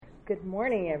Good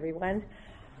morning, everyone.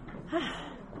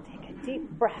 Take a deep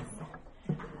breath.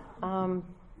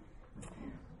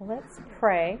 Let's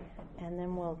pray, and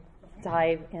then we'll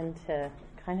dive into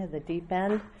kind of the deep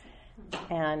end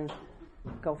and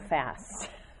go fast,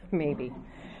 maybe.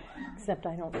 Except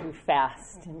I don't do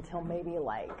fast until maybe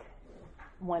like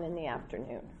 1 p.m.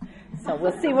 So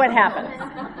we'll see what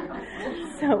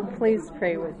happens. So please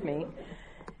pray with me.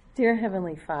 Dear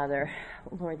Heavenly Father,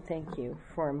 Lord, thank you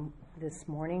for this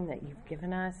morning that you've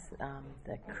given us,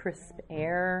 the crisp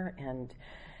air and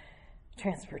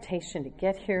transportation to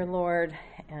get here, Lord,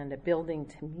 and a building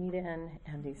to meet in,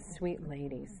 and these sweet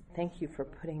ladies. Thank you for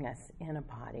putting us in a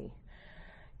body,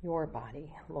 your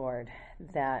body, Lord,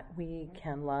 that we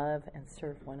can love and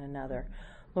serve one another.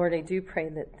 Lord, I do pray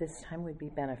that this time would be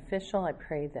beneficial. I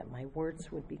pray that my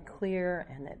words would be clear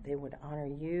and that they would honor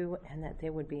you and that they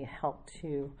would be a help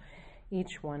to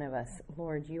each one of us.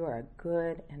 Lord, you are a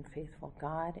good and faithful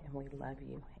God, and we love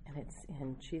you. And it's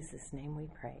in Jesus' name we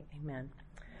pray. Amen.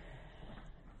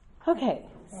 Okay,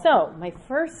 so my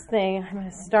first thing, I'm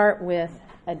going to start with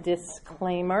a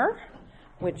disclaimer,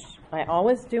 which I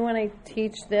always do when I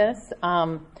teach this,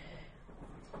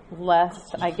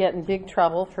 lest I get in big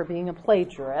trouble for being a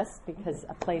plagiarist, because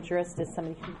a plagiarist is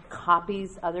somebody who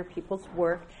copies other people's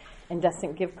work and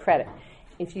doesn't give credit.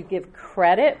 If you give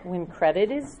credit when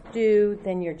credit is due,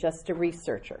 then you're just a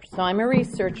researcher. So I'm a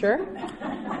researcher,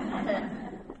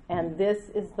 and this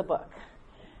is the book,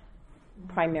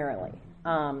 primarily,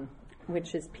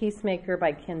 which is Peacemaker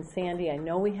by Ken Sande. I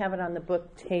know we have it on the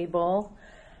book table,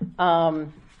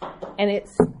 and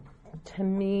it's, to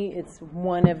me, it's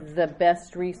one of the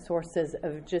best resources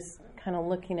of just kind of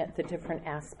looking at the different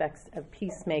aspects of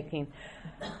peacemaking.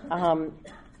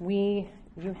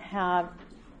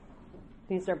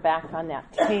 These are back on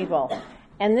that table.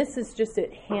 And this is just a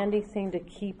handy thing to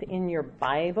keep in your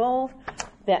Bible.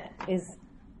 That is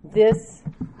this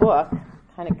book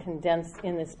kind of condensed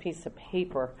in this piece of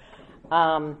paper.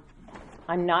 I'm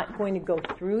not going to go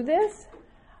through this.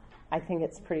 I think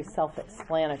it's pretty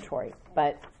self-explanatory.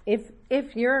 But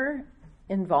if you're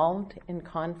involved in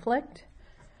conflict,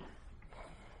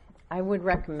 I would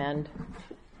recommend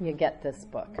you get this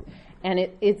book. And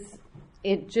it's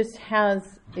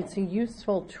a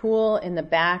useful tool in the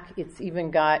back. It's even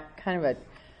got kind of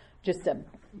just a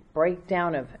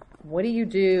breakdown of what do you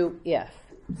do if,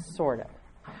 sort of.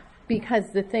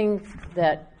 Because the thing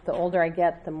that the older I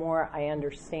get, the more I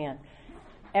understand.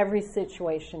 Every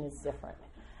situation is different.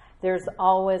 There's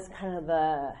always kind of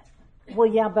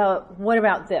but what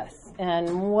about this?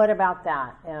 And what about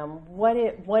that? And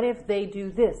what if they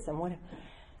do this? And what if...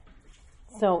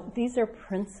 So these are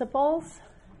principles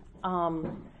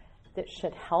that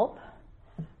should help,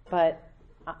 but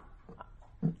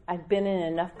I've been in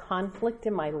enough conflict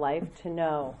in my life to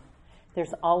know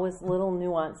there's always little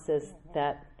nuances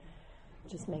that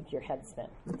just make your head spin.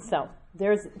 So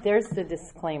there's the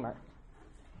disclaimer.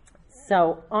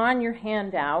 So on your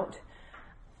handout,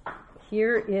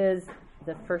 here is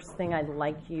the first thing I'd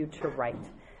like you to write.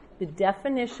 The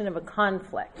definition of a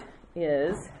conflict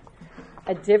is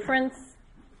a difference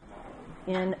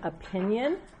in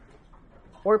opinion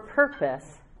or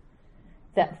purpose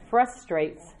that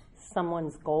frustrates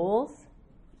someone's goals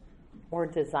or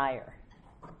desire.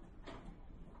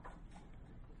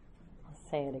 I'll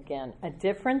say it again. A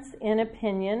difference in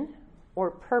opinion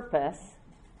or purpose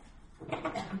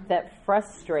that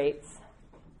frustrates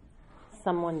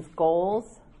someone's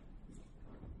goals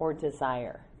or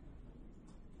desire.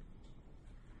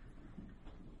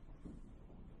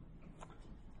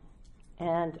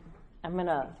 And I'm going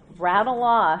to rattle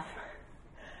off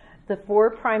the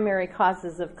 4 primary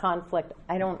causes of conflict.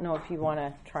 I don't know if you want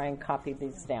to try and copy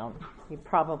these down. You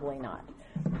probably not.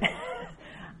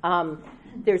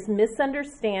 There's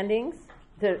misunderstandings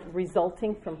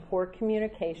resulting from poor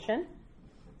communication,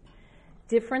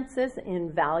 differences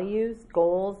in values,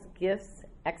 goals, gifts,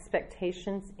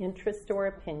 expectations, interests, or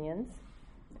opinions,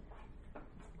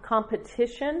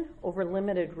 competition over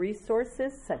limited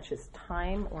resources such as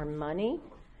time or money,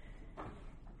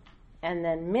 and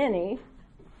then many,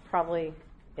 probably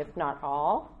if not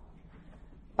all,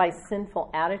 by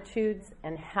sinful attitudes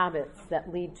and habits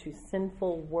that lead to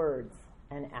sinful words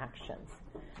and actions.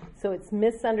 So it's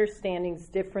misunderstandings,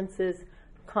 differences,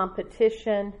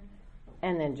 competition,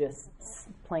 and then just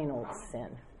plain old sin.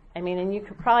 I mean, and you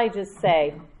could probably just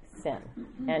say sin,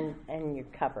 and you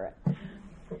cover it.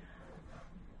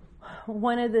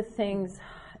 One of the things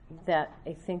that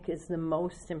I think is the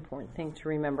most important thing to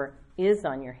remember is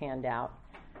on your handout,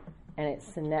 and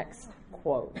it's the next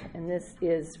quote, and this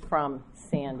is from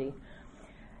Sande.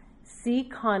 See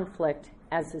conflict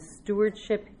as a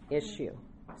stewardship issue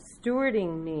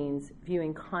Stewarding means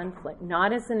viewing conflict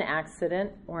not as an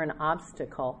accident or an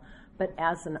obstacle, but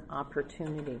as an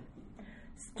opportunity.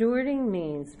 Stewarding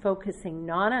means focusing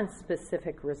not on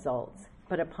specific results,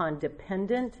 but upon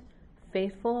dependent,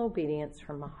 faithful obedience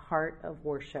from a heart of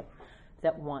worship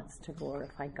that wants to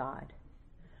glorify God.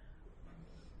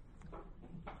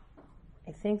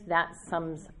 I think that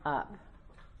sums up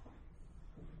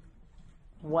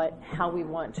how we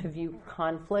want to view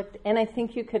conflict. And I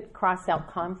think you could cross out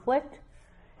conflict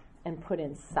and put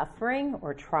in suffering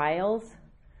or trials.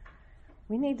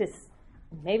 We need to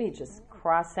maybe just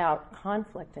cross out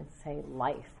conflict and say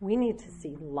life. We need to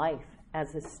see life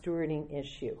as a stewarding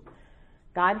issue.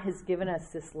 God has given us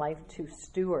this life to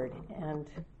steward, and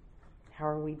how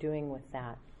are we doing with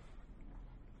that?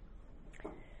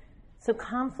 So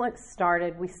conflict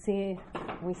started, we see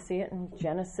it in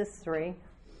Genesis 3.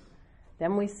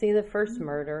 Then we see the first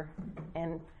murder,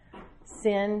 and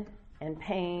sin and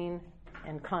pain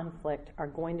and conflict are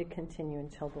going to continue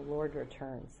until the Lord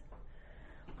returns.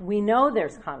 We know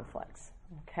there's conflicts,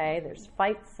 okay? There's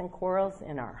fights and quarrels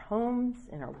in our homes,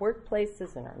 in our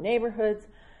workplaces, in our neighborhoods.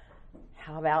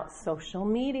 How about social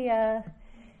media?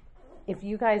 If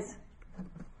you guys,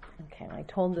 okay, I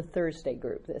told the Thursday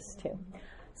group this too.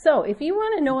 So if you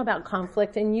want to know about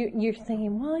conflict and you're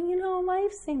thinking, well,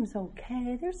 life seems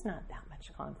okay, there's not that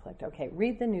much conflict. Okay,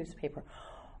 read the newspaper.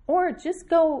 Or just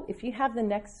go, if you have the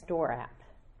Nextdoor app,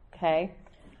 okay?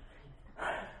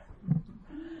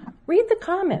 Read the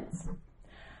comments.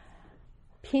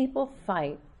 People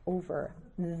fight over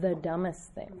the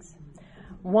dumbest things.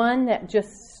 One that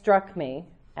just struck me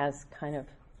as kind of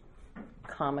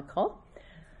comical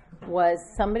was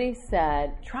somebody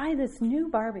said, try this new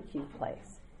barbecue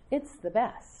place. It's the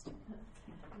best.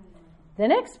 The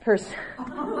next person,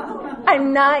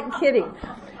 I'm not kidding.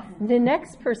 The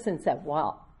next person said,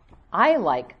 well, I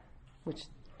like, which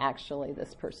actually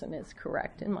this person is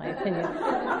correct in my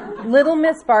opinion, Little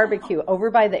Miss Barbecue over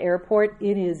by the airport.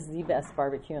 It is the best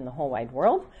barbecue in the whole wide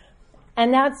world.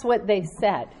 And that's what they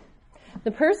said.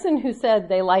 The person who said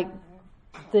they liked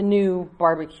the new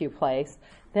barbecue place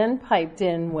then piped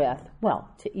in with, well,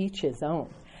 to each his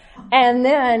own. And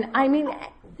then,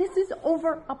 this is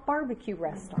over a barbecue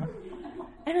restaurant.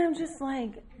 And I'm just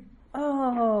like,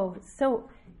 oh, so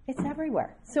it's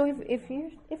everywhere. So if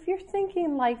you're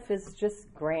thinking life is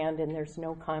just grand and there's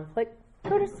no conflict,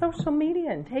 go to social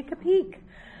media and take a peek.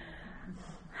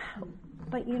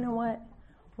 But you know what?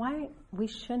 Why we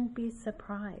shouldn't be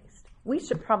surprised. We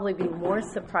should probably be more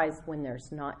surprised when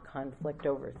there's not conflict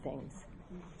over things.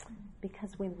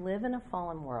 Because we live in a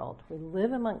fallen world. We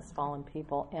live amongst fallen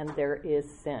people, and there is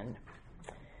sin.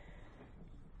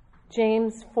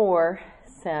 James 4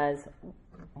 says,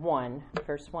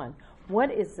 verse 1,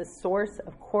 what is the source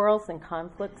of quarrels and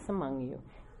conflicts among you?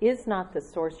 Is not the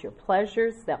source your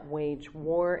pleasures that wage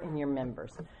war in your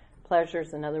members?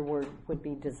 Pleasures, another word, would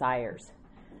be desires.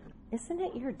 Isn't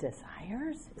it your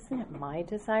desires? Isn't it my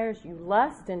desires? You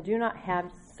lust and do not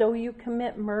have, so you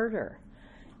commit murder.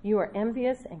 You are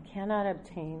envious and cannot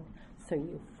obtain, so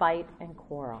you fight and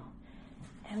quarrel.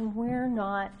 And we're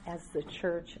not, as the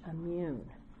church, immune.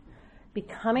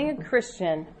 Becoming a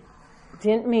Christian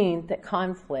didn't mean that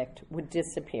conflict would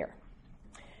disappear.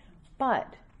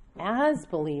 But as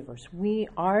believers, we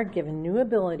are given new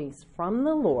abilities from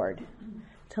the Lord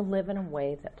to live in a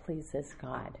way that pleases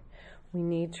God. We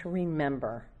need to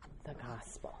remember the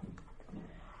gospel.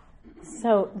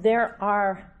 So there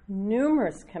are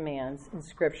numerous commands in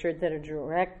Scripture that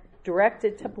are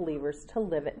directed to believers to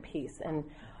live at peace. And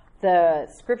the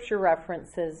Scripture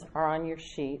references are on your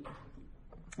sheet.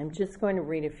 I'm just going to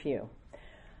read a few.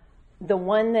 The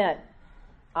one that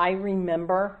I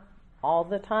remember all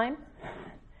the time,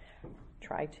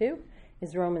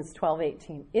 is Romans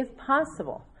 12:18. If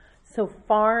possible, so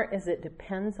far as it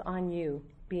depends on you,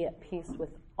 be at peace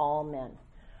with all men.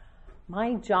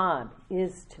 My job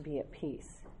is to be at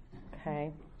peace,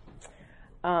 okay?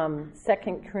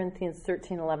 2 Corinthians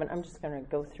 13:11, I'm just going to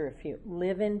go through a few.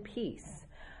 Live in peace.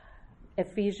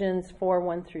 Ephesians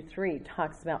 4:1-3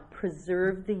 talks about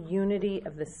preserve the unity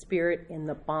of the Spirit in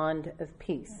the bond of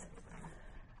peace.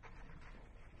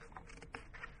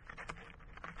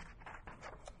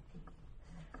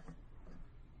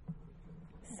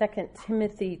 Second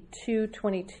Timothy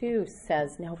 2:22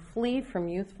 says, now flee from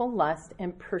youthful lust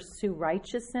and pursue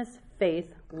righteousness,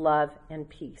 faith, love, and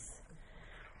peace.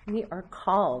 We are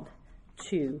called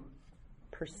to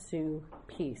pursue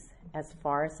peace as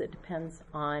far as it depends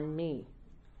on me.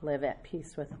 Live at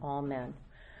peace with all men.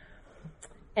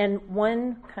 And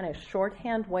one kind of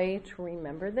shorthand way to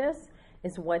remember this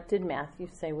is, what did Matthew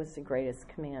say was the greatest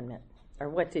commandment? Or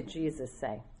what did Jesus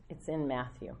say? It's in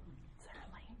Matthew. It's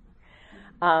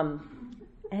early.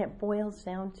 And it boils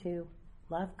down to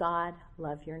love God,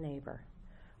 love your neighbor.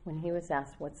 When he was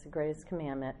asked, what's the greatest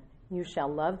commandment? You shall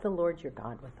love the Lord your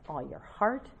God with all your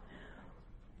heart,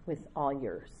 with all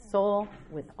your soul,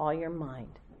 with all your mind.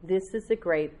 This is the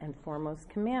great and foremost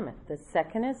commandment. The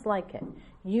second is like it.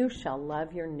 You shall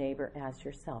love your neighbor as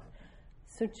yourself.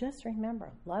 So just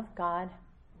remember, love God,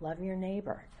 love your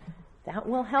neighbor. That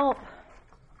will help.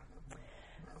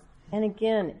 And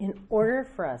again, in order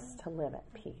for us to live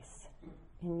at peace,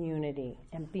 in unity,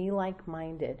 and be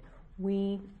like-minded,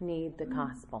 we need the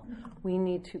gospel. We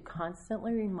need to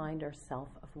constantly remind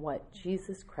ourselves of what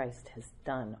Jesus Christ has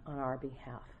done on our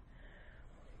behalf.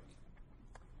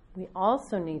 We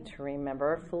also need to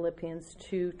remember Philippians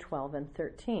 2:12 and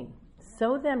 13.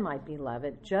 So then, my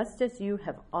beloved, just as you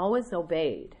have always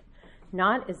obeyed,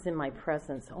 not as in my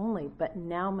presence only, but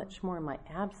now much more in my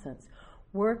absence,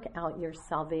 work out your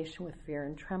salvation with fear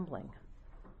and trembling.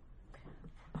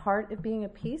 Part of being a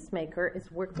peacemaker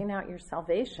is working out your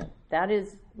salvation. That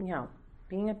is,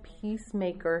 being a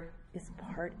peacemaker is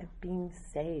part of being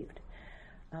saved.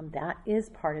 That is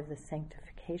part of the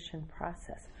sanctification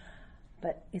process.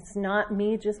 But it's not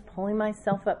me just pulling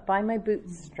myself up by my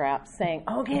bootstraps saying,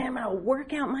 okay, I'm going to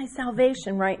work out my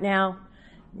salvation right now.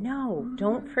 No,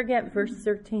 don't forget verse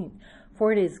 13.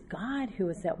 For it is God who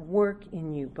is at work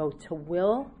in you, both to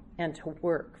will and to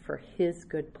work for his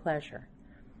good pleasure.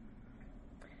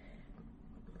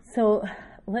 So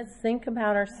let's think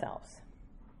about ourselves.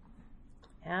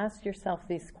 Ask yourself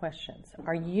these questions.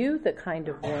 Are you the kind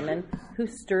of woman who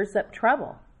stirs up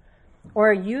trouble?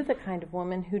 Or are you the kind of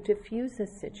woman who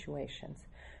diffuses situations?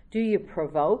 Do you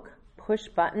provoke, push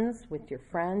buttons with your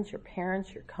friends, your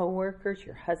parents, your coworkers,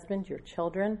 your husband, your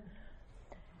children?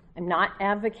 I'm not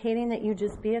advocating that you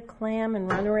just be a clam and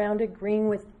run around agreeing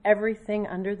with everything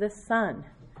under the sun.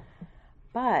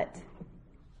 But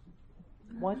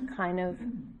what kind of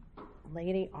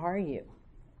lady are you?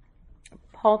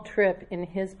 Paul Tripp, in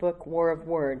his book, War of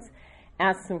Words,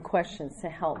 asks some questions to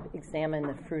help examine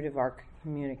the fruit of our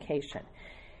communication.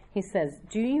 He says,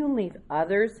 do you leave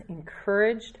others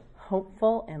encouraged,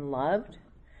 hopeful, and loved?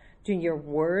 Do your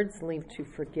words lead to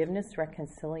forgiveness,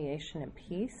 reconciliation, and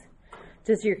peace?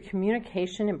 Does your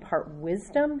communication impart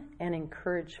wisdom and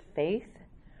encourage faith?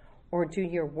 Or do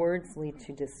your words lead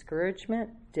to discouragement,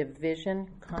 division,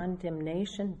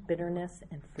 condemnation, bitterness,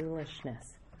 and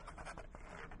foolishness?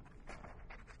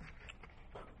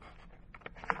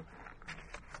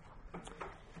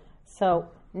 So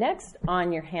next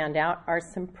on your handout are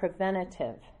some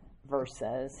preventative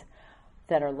verses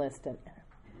that are listed.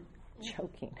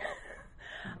 Choking.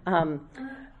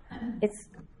 It's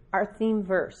our theme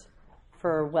verse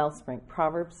for Wellspring,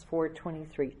 Proverbs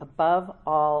 4:23. Above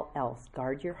all else,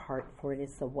 guard your heart, for it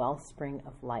is the wellspring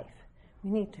of life.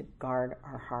 We need to guard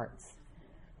our hearts.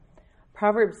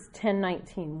 Proverbs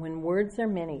 10:19. When words are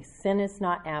many, sin is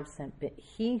not absent, but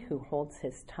he who holds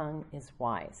his tongue is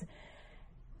wise.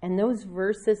 And those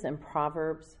verses in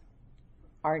Proverbs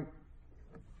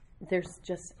there's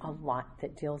just a lot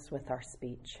that deals with our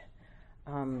speech.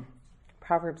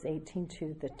 Proverbs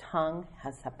 18:2, the tongue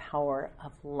has the power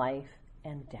of life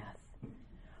and death.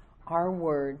 Our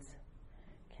words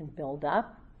can build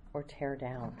up or tear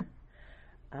down.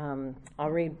 I'll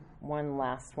read one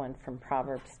last one from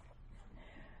Proverbs.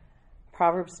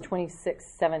 Proverbs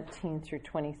 26:17 through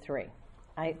 23.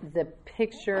 The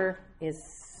picture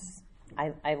is...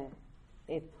 I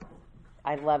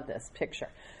love this picture.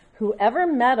 Whoever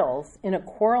meddles in a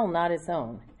quarrel not his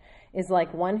own is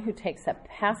like one who takes a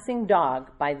passing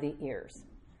dog by the ears.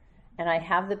 And I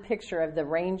have the picture of the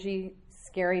rangy,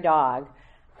 scary dog,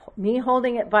 me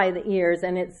holding it by the ears,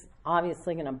 and it's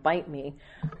obviously going to bite me.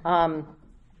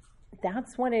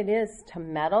 That's what it is to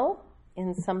meddle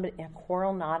in a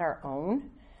quarrel not our own.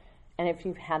 And if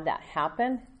you've had that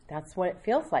happen, that's what it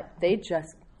feels like. They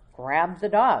just grab the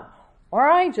dog. Or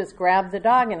I just grab the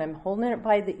dog and I'm holding it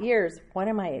by the ears. What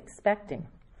am I expecting?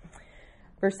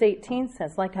 Verse 18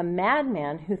 says, like a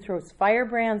madman who throws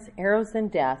firebrands, arrows,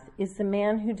 and death is the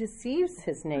man who deceives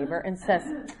his neighbor and says,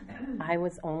 I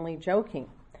was only joking.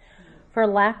 For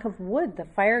lack of wood, the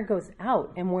fire goes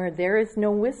out, and where there is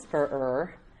no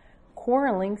whisperer,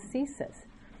 quarreling ceases.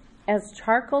 As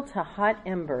charcoal to hot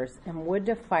embers and wood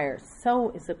to fire,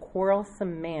 so is a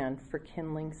quarrelsome man for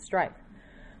kindling strife.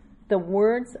 The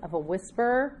words of a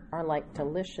whisperer are like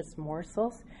delicious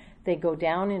morsels. They go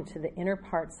down into the inner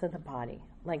parts of the body.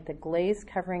 Like the glaze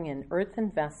covering an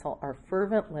earthen vessel are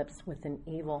fervent lips with an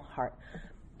evil heart.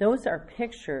 Those are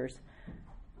pictures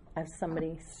of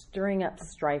somebody stirring up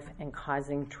strife and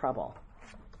causing trouble.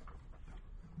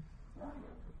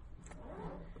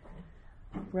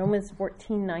 Romans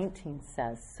 14:19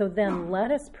 says, "So then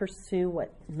let us pursue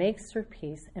what makes for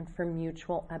peace and for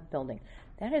mutual upbuilding."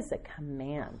 That is a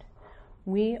command.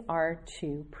 We are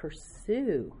to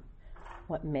pursue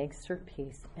what makes for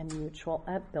peace and mutual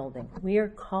upbuilding. We are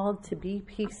called to be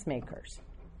peacemakers.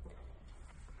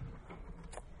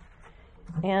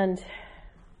 And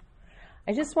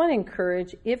I just want to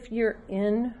encourage, if you're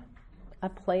in a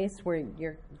place where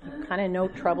you kind of know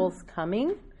trouble's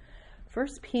coming,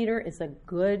 1 Peter is a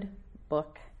good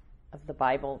book of the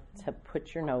Bible to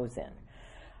put your nose in.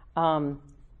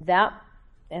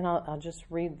 And I'll just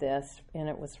read this, and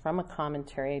it was from a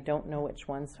commentary. I don't know which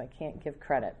one, so I can't give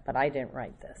credit, but I didn't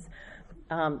write this.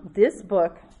 This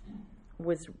book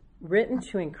was written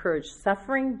to encourage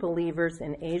suffering believers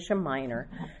in Asia Minor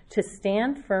to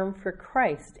stand firm for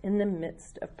Christ in the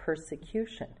midst of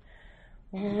persecution.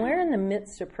 When we're in the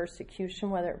midst of persecution,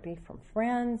 whether it be from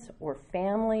friends or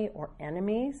family or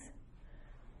enemies,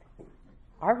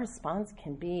 our response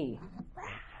can be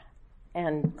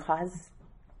and cause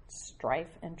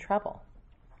strife and trouble.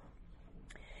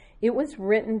 It was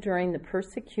written during the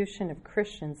persecution of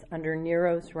Christians under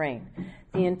Nero's reign.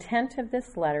 The intent of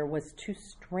this letter was to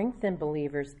strengthen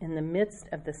believers in the midst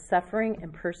of the suffering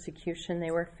and persecution they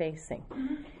were facing.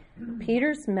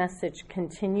 Peter's message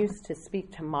continues to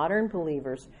speak to modern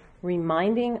believers,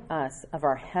 reminding us of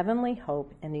our heavenly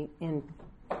hope and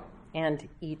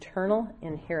eternal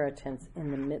inheritance in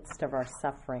the midst of our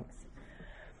sufferings.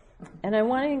 And I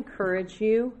want to encourage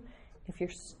you, if you're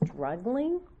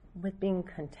struggling with being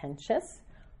contentious,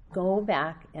 go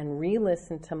back and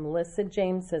re-listen to Melissa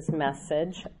James's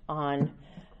message on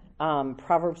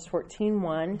Proverbs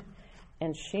 14:1,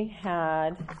 and she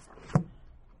had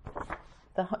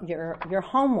your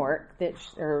homework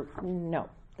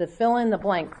the fill in the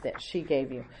blank that she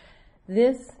gave you.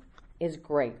 This is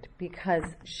great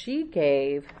because she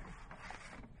gave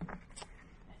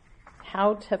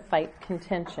how to fight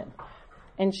contention,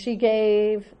 and she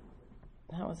gave.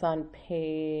 That was on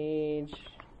page,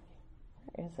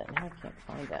 where is it? Now I can't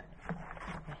find it.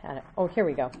 I had it. Oh, here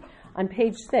we go. On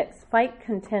page 6, fight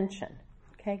contention.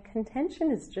 Okay,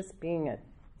 contention is just being a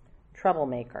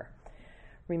troublemaker.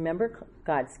 Remember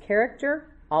God's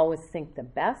character. Always think the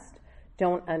best.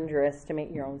 Don't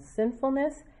underestimate your own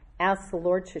sinfulness. Ask the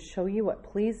Lord to show you what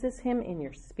pleases Him in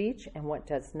your speech and what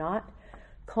does not.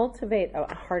 Cultivate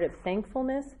a heart of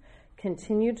thankfulness.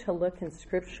 Continue to look in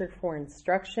Scripture for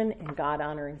instruction in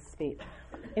God-honoring speech.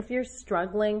 If you're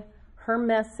struggling, her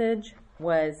message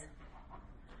was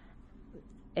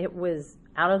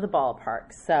out of the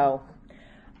ballpark. So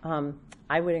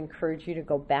I would encourage you to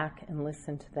go back and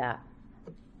listen to that.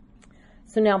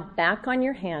 So now back on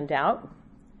your handout,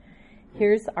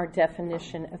 here's our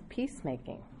definition of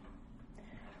peacemaking.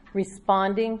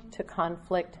 Responding to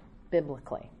conflict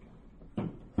biblically.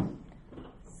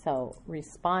 So,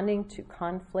 responding to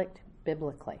conflict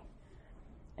biblically.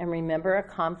 And remember, a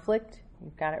conflict,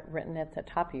 you've got it written at the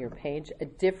top of your page, a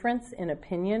difference in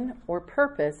opinion or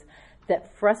purpose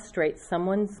that frustrates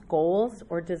someone's goals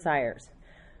or desires.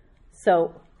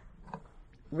 So,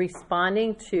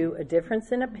 responding to a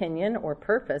difference in opinion or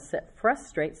purpose that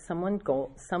frustrates someone's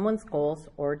goals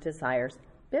or desires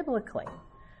biblically.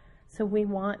 So, we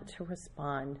want to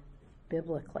respond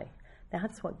biblically.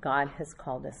 That's what God has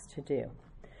called us to do.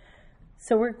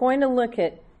 So we're going to look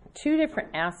at two different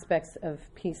aspects of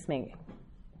peacemaking.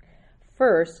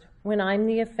 First, when I'm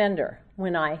the offender,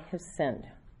 when I have sinned,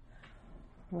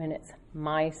 when it's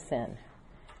my sin,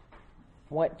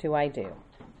 what do I do?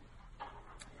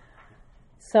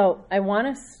 So I want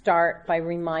to start by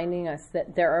reminding us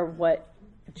that there are what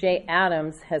Jay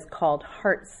Adams has called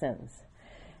heart sins.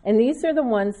 And these are the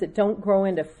ones that don't grow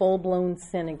into full-blown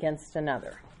sin against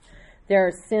another. There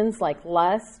are sins like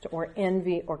lust or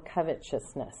envy or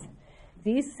covetousness.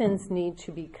 These sins need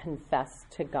to be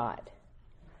confessed to God.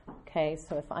 Okay,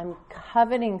 so if I'm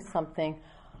coveting something,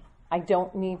 I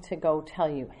don't need to go tell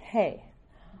you, hey,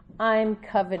 I'm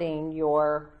coveting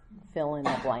your fill in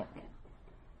the blank.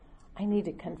 I need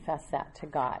to confess that to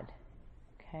God.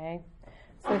 Okay,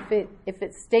 so if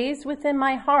it stays within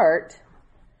my heart,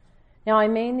 now I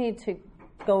may need to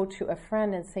go to a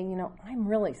friend and say, I'm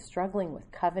really struggling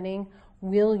with coveting.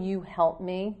 Will you help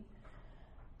me?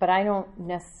 But I don't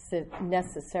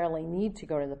necessarily need to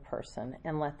go to the person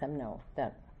and let them know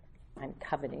that I'm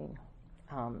coveting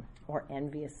or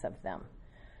envious of them.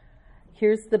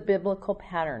 Here's the biblical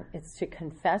pattern. It's to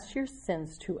confess your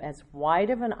sins to as wide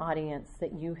of an audience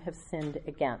that you have sinned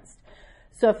against.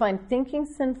 So if I'm thinking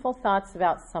sinful thoughts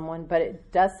about someone, but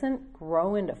it doesn't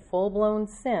grow into full-blown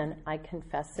sin, I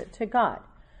confess it to God.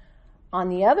 On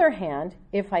the other hand,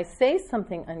 if I say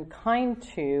something unkind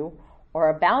to or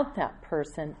about that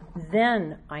person,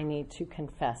 then I need to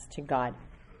confess to God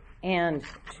and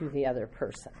to the other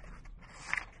person.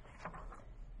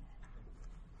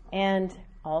 And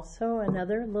also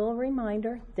another little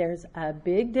reminder, there's a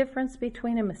big difference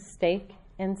between a mistake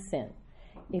and sin.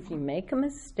 If you make a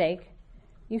mistake,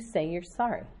 you say you're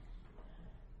sorry.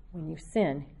 When you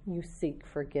sin, you seek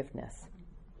forgiveness.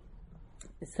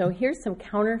 So here's some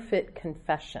counterfeit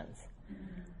confessions.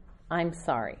 I'm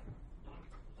sorry.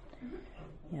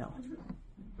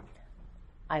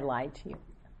 I lied to you.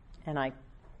 And I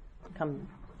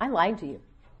lied to you.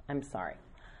 I'm sorry.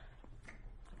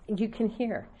 You can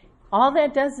hear. All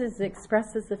that does is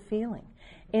expresses a feeling.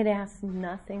 It asks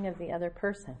nothing of the other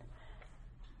person.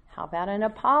 How about an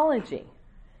apology?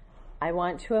 I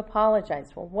want to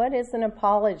apologize. Well, what is an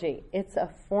apology? It's a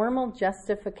formal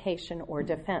justification or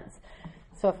defense.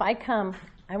 So if I come,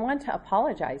 I want to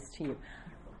apologize to you.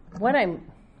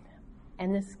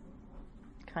 And this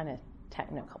kind of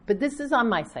technical, but this is on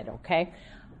my side, okay?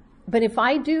 But if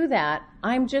I do that,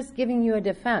 I'm just giving you a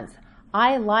defense.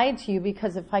 I lied to you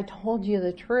because if I told you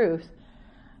the truth,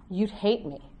 you'd hate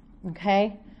me,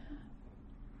 okay?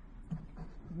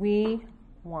 We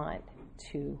want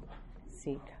to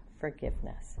seek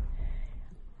forgiveness.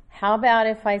 How about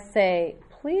if I say,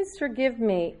 please forgive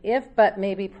me if, but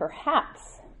maybe,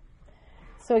 perhaps.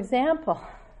 So example,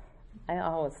 I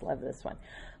always love this one.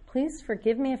 Please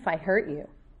forgive me if I hurt you,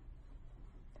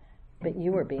 but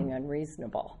you were being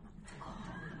unreasonable.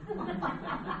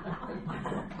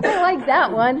 I like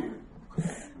that one.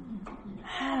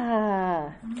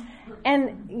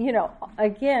 And,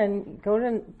 again, go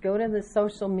to the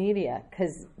social media,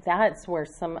 because that's where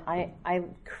I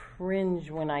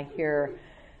cringe when I hear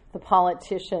the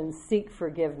politicians seek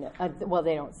forgiveness. Well,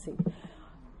 they don't seek.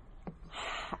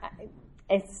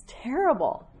 It's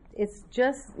terrible. It's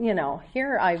just,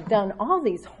 here I've done all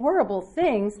these horrible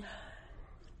things.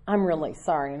 I'm really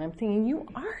sorry. And I'm thinking, you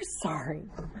are sorry.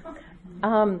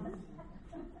 How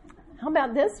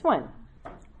about this one?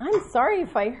 I'm sorry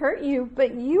if I hurt you,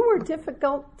 but you were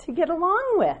difficult to get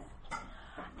along with.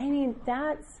 I mean,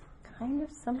 that's kind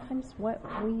of sometimes what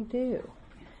we do.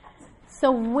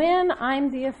 So when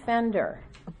I'm the offender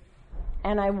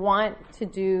and I want to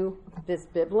do this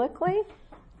biblically,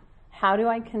 how do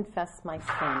I confess my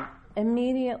sin?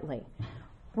 Immediately.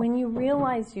 When you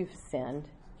realize you've sinned,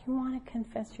 you want to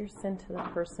confess your sin to the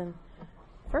person,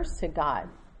 first to God,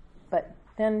 but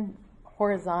then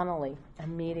horizontally,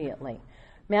 immediately.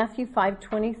 Matthew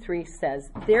 5:23 says,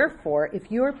 therefore,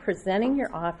 if you are presenting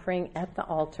your offering at the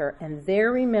altar and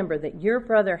there remember that your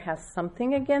brother has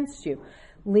something against you,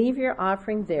 leave your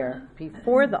offering there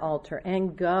before the altar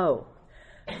and go.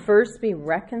 First be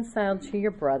reconciled to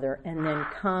your brother and then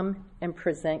come and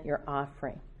present your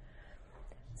offering.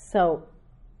 So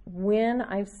when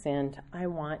I've sinned, I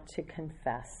want to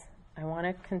confess. I want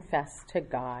to confess to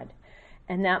God.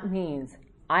 And that means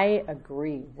I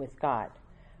agree with God.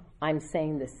 I'm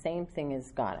saying the same thing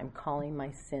as God. I'm calling my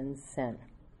sins sin.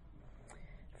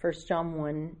 1 John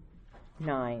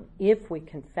 1:9. If we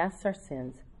confess our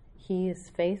sins, He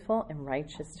is faithful and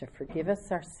righteous to forgive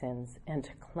us our sins and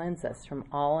to cleanse us from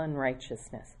all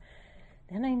unrighteousness.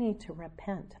 Then I need to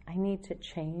repent. I need to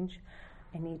change.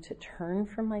 I need to turn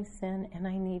from my sin, and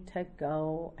I need to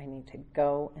go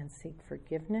and seek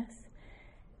forgiveness.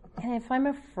 And if I'm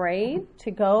afraid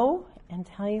to go and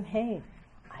tell you, hey,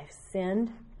 I've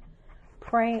sinned,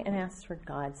 pray and ask for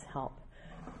God's help.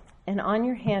 And on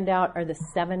your handout are the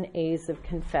 7 A's of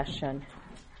confession.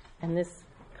 And this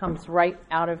comes right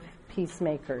out of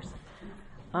Peacemakers.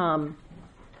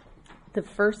 The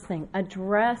first thing,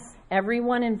 address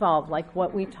everyone involved, like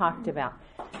what we talked about.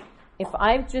 If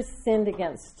I've just sinned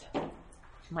against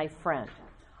my friend,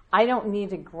 I don't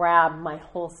need to grab my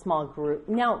whole small group.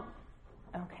 Now,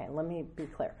 okay, let me be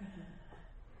clear.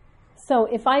 So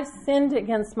if I've sinned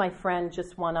against my friend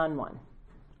just one-on-one,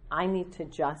 I need to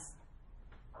just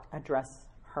address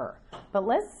her. But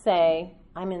let's say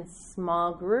I'm in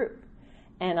small group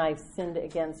and I've sinned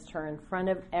against her in front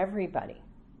of everybody.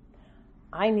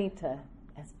 I need to,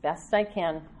 as best I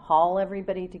can, haul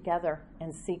everybody together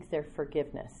and seek their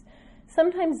forgiveness.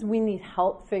 Sometimes we need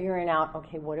help figuring out,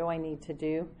 okay, what do I need to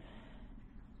do?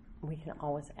 We can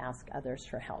always ask others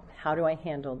for help. How do I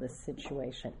handle this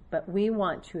situation? But we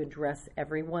want to address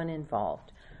everyone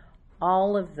involved,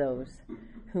 all of those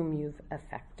whom you've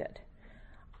affected.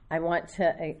 I want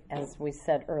to, as we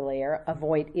said earlier,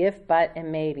 avoid if, but,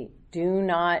 and maybe. Do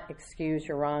not excuse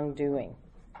your wrongdoing.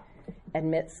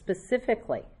 Admit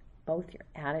specifically both your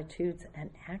attitudes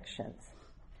and actions.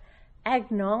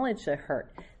 Acknowledge the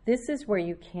hurt. This is where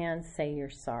you can say you're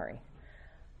sorry.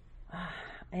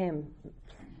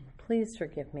 please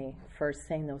forgive me for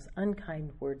saying those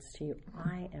unkind words to you.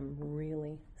 I am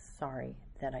really sorry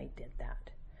that I did that.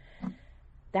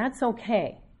 That's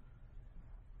okay.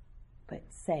 But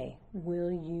say, will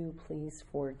you please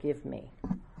forgive me?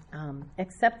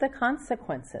 Accept the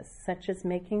consequences, such as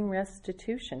making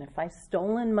restitution. If I've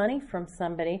stolen money from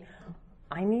somebody,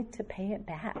 I need to pay it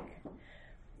back.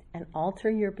 And alter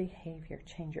your behavior,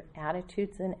 change your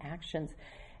attitudes and actions.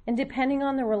 And depending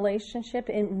on the relationship,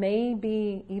 it may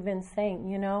be even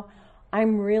saying,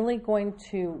 I'm really going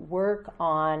to work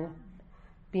on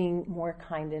being more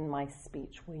kind in my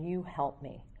speech. Will you help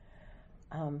me?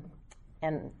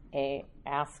 And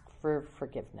ask for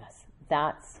forgiveness.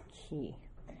 That's key.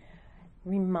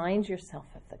 Remind yourself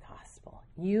of the gospel.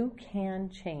 You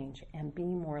can change and be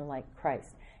more like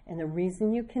Christ. And the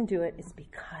reason you can do it is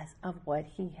because of what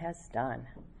he has done.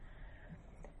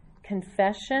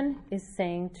 Confession is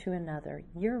saying to another,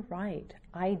 you're right.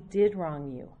 I did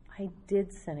wrong you. I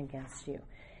did sin against you.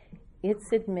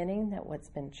 It's admitting that what's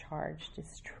been charged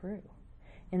is true.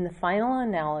 In the final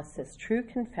analysis, true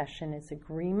confession is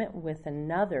agreement with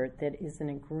another that is in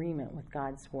agreement with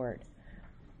God's word.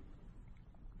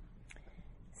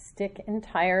 Stick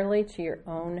entirely to your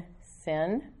own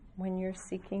sin when you're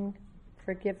seeking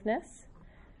forgiveness.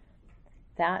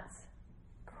 That's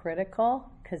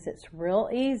critical because it's real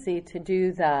easy to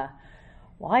do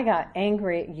I got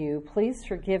angry at you, please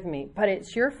forgive me, but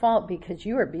it's your fault because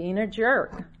you are being a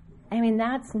jerk. I mean,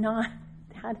 that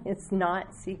is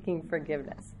not seeking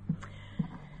forgiveness.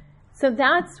 So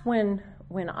that's when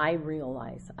I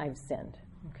realize I've sinned,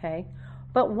 okay?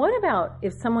 But what about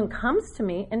if someone comes to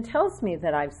me and tells me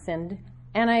that I've sinned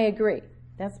and I agree?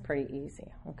 That's pretty easy,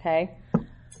 okay?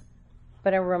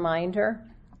 But a reminder,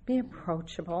 be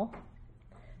approachable.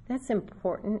 That's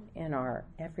important in our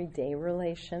everyday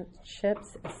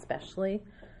relationships, especially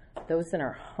those in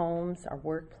our homes, our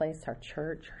workplace, our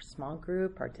church, our small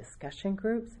group, our discussion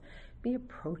groups. Be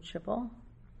approachable.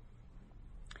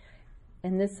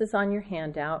 And this is on your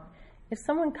handout. If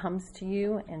someone comes to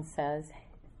you and says,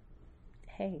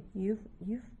 hey, you've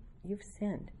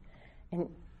sinned, and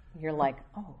you're like,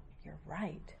 oh, you're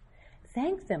right.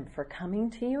 Thank them for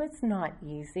coming to you. It's not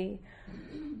easy.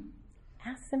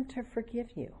 Ask them to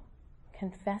forgive you.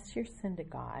 Confess your sin to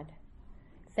God.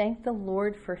 Thank the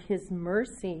Lord for his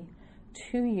mercy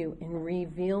to you in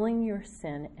revealing your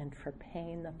sin and for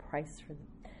paying the price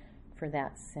for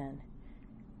that sin.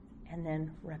 And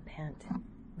then repent.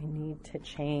 We need to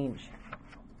change.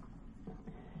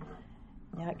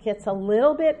 Now it gets a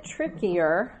little bit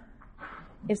trickier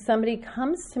if somebody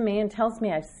comes to me and tells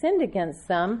me I've sinned against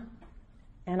them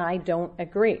and I don't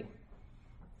agree.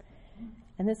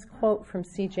 And this quote from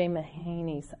C.J.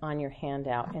 Mahaney's on your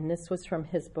handout, and this was from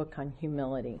his book on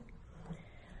humility.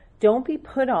 Don't be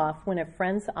put off when a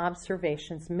friend's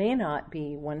observations may not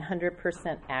be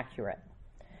 100% accurate.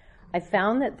 I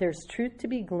found that there's truth to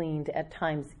be gleaned at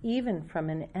times even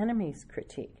from an enemy's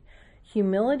critique.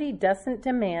 Humility doesn't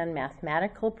demand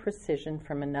mathematical precision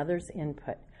from another's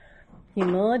input.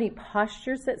 Humility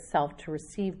postures itself to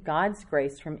receive God's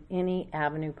grace from any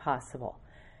avenue possible.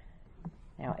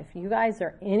 Now, if you guys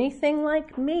are anything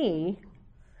like me,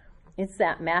 it's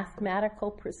that mathematical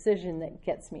precision that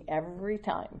gets me every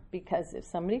time. Because if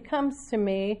somebody comes to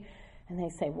me and they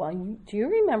say, well, do you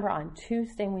remember on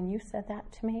Tuesday when you said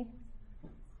that to me?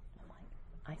 I'm like,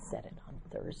 I said it on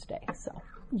Thursday, so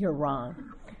you're wrong.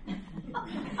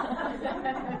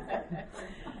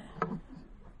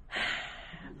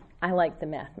 I like the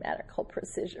mathematical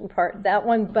precision part. That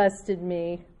one busted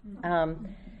me.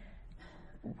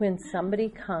 When somebody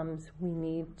comes, we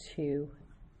need to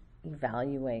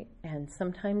evaluate. And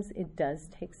sometimes it does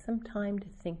take some time to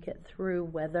think it through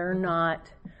whether or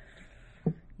not,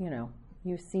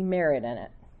 you see merit in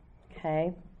it.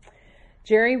 Okay?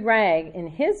 Jerry Wragg, in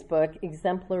his book,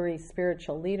 Exemplary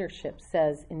Spiritual Leadership,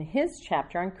 says in his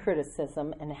chapter on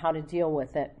criticism and how to deal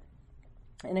with it,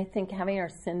 and I think having our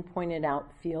sin pointed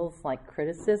out feels like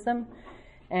criticism,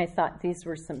 and I thought these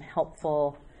were some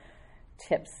helpful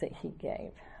tips that he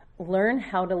gave. Learn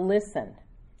how to listen.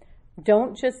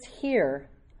 Don't just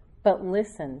hear, but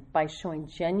listen by showing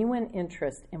genuine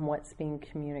interest in what's being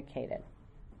communicated.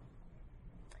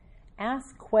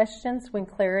 Ask questions when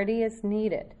clarity is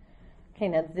needed. Okay,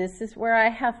 now this is where I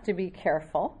have to be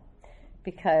careful,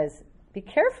 because be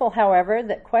careful, however,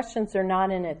 that questions are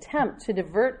not an attempt to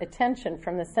divert attention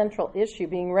from the central issue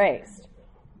being raised.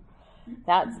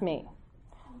 That's me.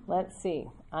 Let's see.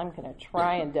 I'm going to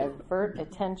try and divert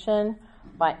attention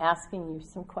by asking you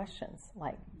some questions.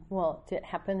 Like, well, did it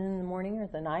happen in the morning or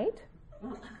the night?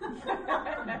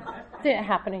 Did it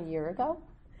happen a year ago?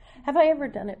 Have I ever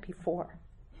done it before?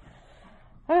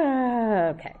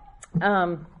 Okay.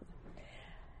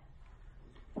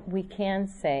 We can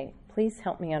say, please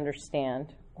help me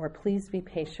understand, or please be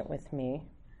patient with me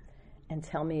and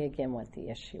tell me again what the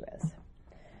issue is.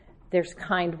 There's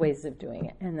kind ways of doing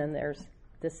it, and then there's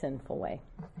the sinful way.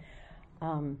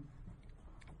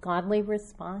 Godly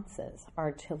responses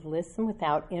are to listen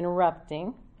without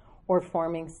interrupting or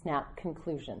forming snap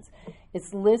conclusions.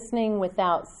 It's listening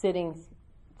without sitting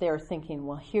there thinking,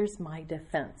 well, here's my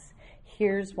defense.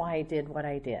 Here's why I did what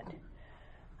I did.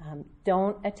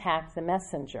 Don't attack the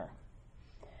messenger.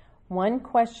 One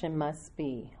question must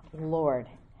be, Lord,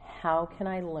 how can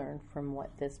I learn from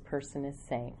what this person is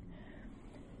saying?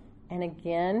 And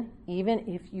again, even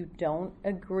if you don't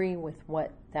agree with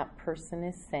what that person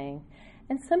is saying,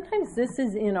 and sometimes this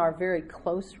is in our very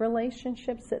close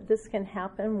relationships that this can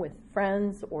happen with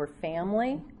friends or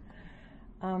family,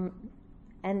 and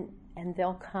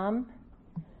they'll come,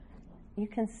 you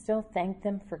can still thank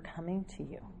them for coming to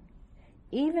you.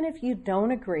 Even if you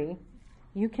don't agree,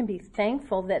 you can be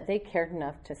thankful that they cared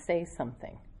enough to say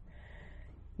something.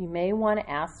 You may want to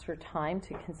ask for time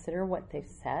to consider what they've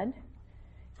said.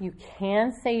 You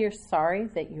can say you're sorry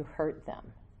that you hurt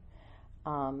them.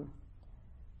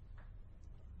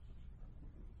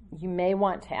 You may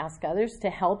want to ask others to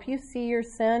help you see your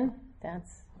sin. That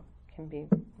can be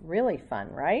really fun,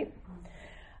 right?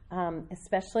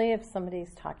 Especially if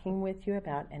somebody's talking with you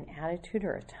about an attitude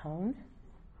or a tone.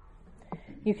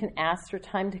 You can ask for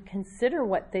time to consider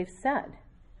what they've said.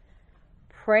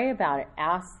 Pray about it.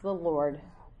 Ask the Lord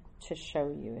to show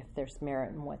you if there's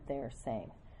merit in what they are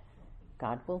saying.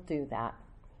 God will do that.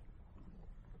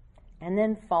 And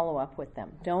then follow up with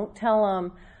them. Don't tell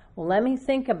them, well, let me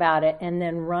think about it, and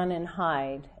then run and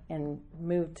hide and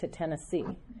move to Tennessee.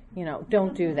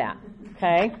 Don't do that,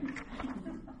 okay?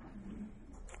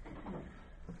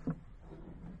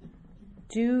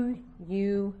 Do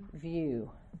you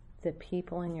view the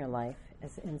people in your life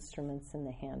as instruments in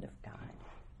the hand of God?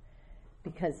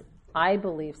 Because I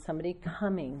believe somebody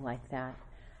coming like that,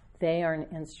 they are an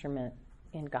instrument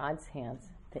in God's hands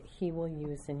that He will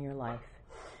use in your life.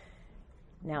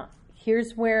 Now,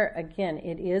 here's where, again,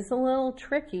 it is a little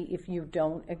tricky if you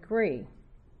don't agree.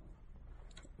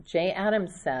 J.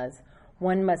 Adams says,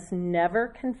 one must never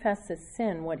confess as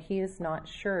sin what he is not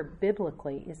sure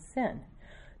biblically is sin,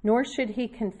 nor should he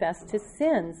confess to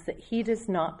sins that he does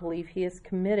not believe he has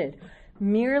committed,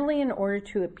 merely in order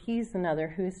to appease another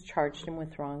who has charged him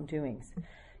with wrongdoings.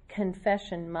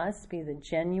 Confession must be the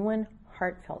genuine,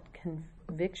 heartfelt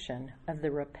conviction of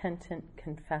the repentant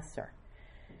confessor.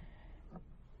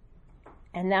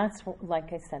 And that's,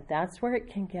 like I said, that's where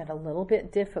it can get a little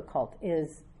bit difficult,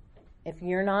 is if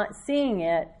you're not seeing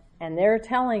it and they're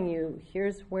telling you,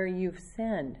 here's where you've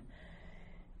sinned.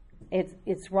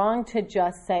 It's wrong to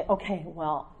just say, okay,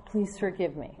 well, please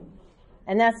forgive me.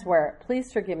 And that's where,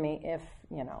 please forgive me if,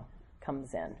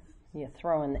 comes in. You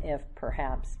throw in the if,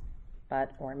 perhaps,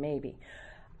 but, or maybe.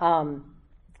 I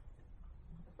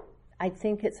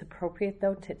think it's appropriate,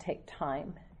 though, to take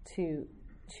time to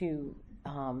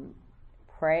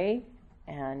pray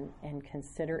and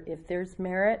consider if there's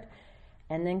merit,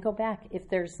 and then go back. If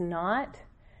there's not,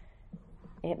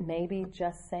 it may be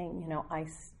just saying,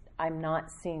 I'm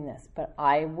not seeing this, but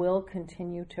I will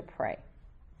continue to pray.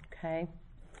 Okay?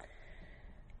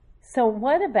 So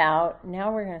what about,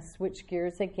 now we're going to switch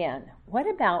gears again. What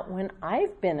about when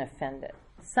I've been offended?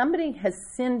 Somebody has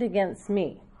sinned against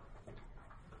me.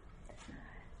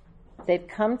 They've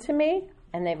come to me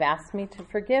and they've asked me to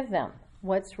forgive them.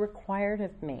 What's required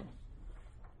of me?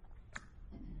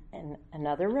 And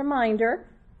another reminder,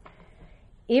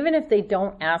 even if they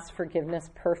don't ask forgiveness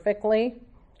perfectly,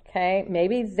 okay,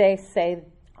 maybe they say,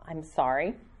 I'm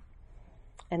sorry,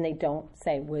 and they don't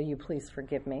say, will you please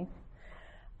forgive me?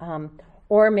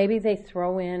 Or maybe they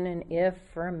throw in an if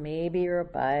or a maybe or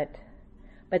a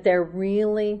but they're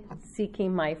really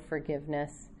seeking my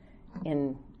forgiveness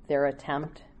in their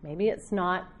attempt. Maybe it's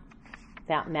not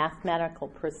that mathematical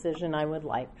precision I would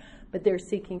like, but they're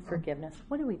seeking forgiveness.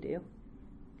 What do?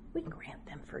 We grant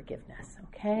them forgiveness,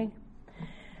 okay?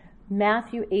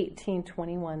 Matthew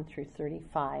 18:21 through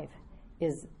 35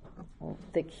 is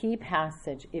the key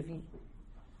passage.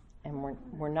 And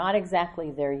we're not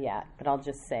exactly there yet, but I'll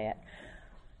just say it.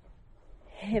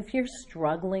 If you're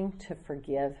struggling to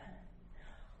forgive,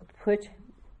 put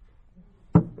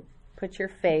your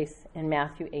face in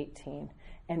Matthew 18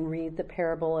 and read the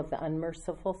parable of the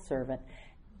unmerciful servant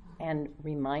and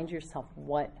remind yourself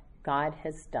what God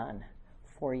has done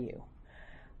for you.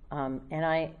 And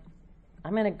I'm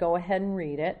going to go ahead and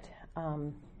read it.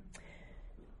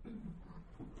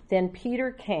 Then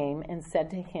Peter came and said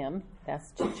to him,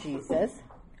 that's to Jesus,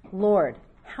 Lord,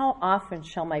 How often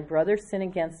shall my brother sin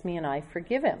against me and I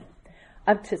forgive him?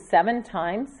 Up to 7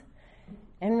 times?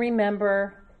 And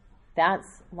remember,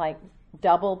 that's like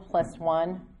double plus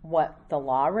 1, what the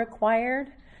law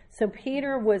required. So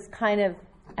Peter was kind of,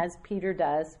 as Peter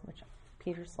does, which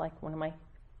Peter's like one of my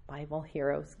Bible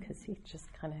heroes because he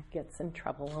just kind of gets in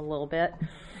trouble a little bit.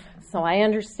 So I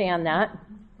understand that.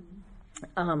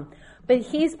 But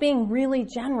he's being really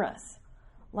generous.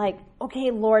 Like,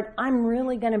 okay, Lord, I'm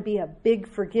really going to be a big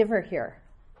forgiver here.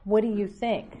 What do you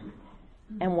think?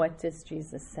 And what does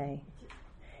Jesus say?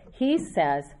 He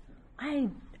says,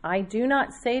 I do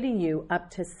not say to you up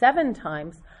to 7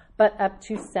 times, but up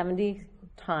to 70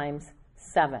 times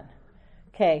 7.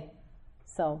 Okay,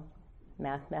 so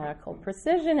mathematical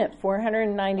precision at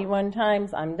 491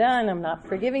 times, I'm done, I'm not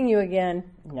forgiving you again.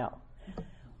 No.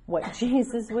 What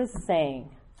Jesus was saying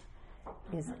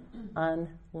is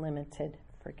unlimited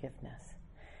forgiveness.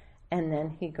 And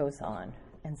then he goes on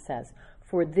and says,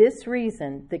 for this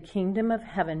reason, the kingdom of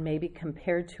heaven may be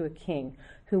compared to a king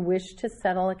who wished to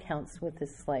settle accounts with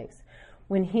his slaves.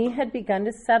 When he had begun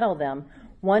to settle them,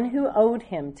 one who owed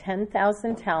him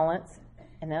 10,000 talents,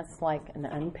 and that's like an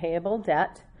unpayable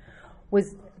debt,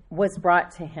 was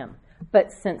brought to him.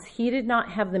 But since he did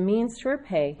not have the means to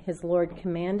repay, his Lord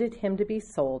commanded him to be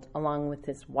sold along with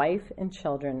his wife and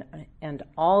children and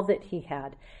all that he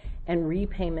had, and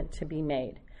repayment to be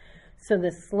made. So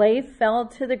the slave fell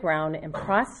to the ground and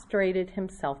prostrated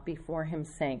himself before him,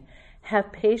 saying,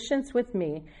 have patience with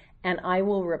me, and I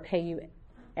will repay you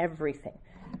everything.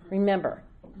 Remember,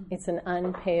 it's an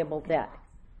unpayable debt.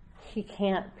 He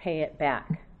can't pay it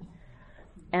back.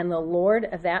 And the Lord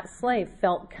of that slave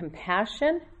felt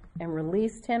compassion and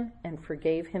released him and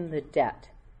forgave him the debt.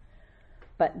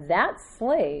 But that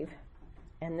slave,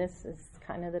 and this is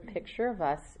kind of the picture of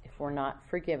us if we're not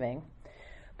forgiving,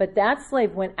 but that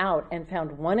slave went out and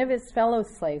found one of his fellow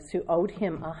slaves who owed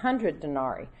him 100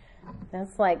 denarii.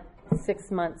 That's like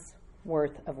 6 months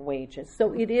worth of wages.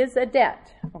 So it is a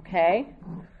debt, okay?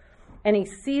 And he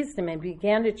seized him and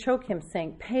began to choke him,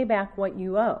 saying, pay back what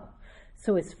you owe.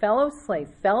 So his fellow slave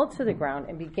fell to the ground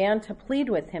and began to plead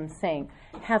with him, saying,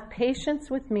 have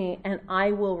patience with me, and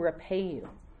I will repay you.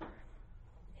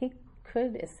 He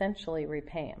could essentially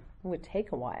repay him. It would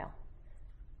take a while.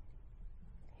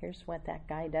 Here's what that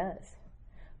guy does.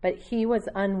 But he was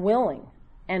unwilling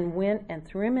and went and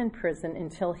threw him in prison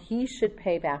until he should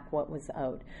pay back what was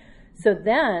owed.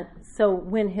 So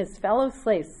when his fellow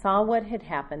slaves saw what had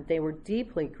happened, they were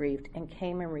deeply grieved and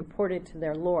came and reported to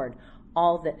their Lord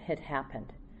all that had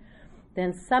happened.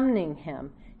 Then summoning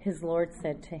him, his Lord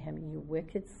said to him, you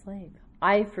wicked slave,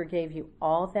 I forgave you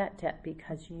all that debt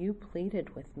because you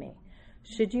pleaded with me.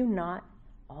 Should you not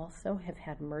also have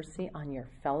had mercy on your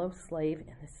fellow slave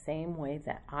in the same way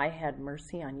that I had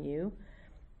mercy on you?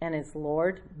 And his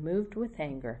Lord, moved with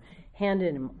anger,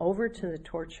 handed him over to the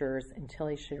torturers until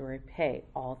he should repay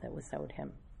all that was owed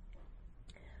him.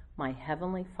 My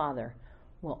heavenly Father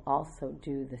will also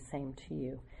do the same to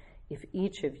you if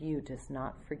each of you does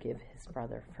not forgive his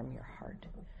brother from your heart.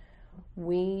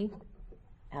 We,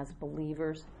 as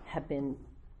believers, have been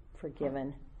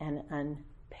forgiven an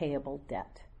unpayable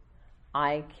debt.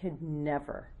 I can't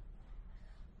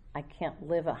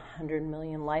live 100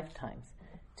 million lifetimes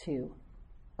to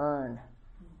earn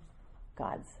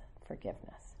God's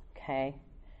forgiveness, okay?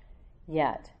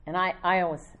 Yet, and I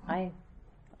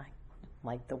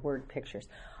like the word pictures.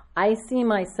 I see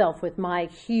myself with my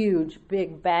huge,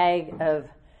 big bag of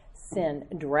sin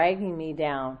dragging me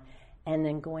down and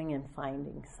then going and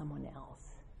finding someone else.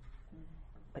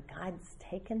 But God's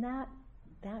taken that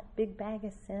big bag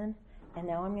of sin, and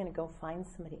now I'm going to go find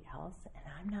somebody else, and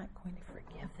I'm not going to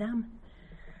forgive them.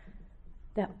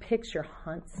 That picture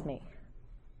haunts me.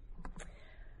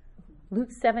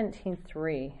 Luke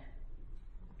 17:3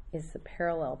 is the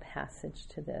parallel passage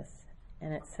to this.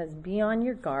 And it says, be on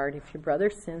your guard. If your brother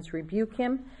sins, rebuke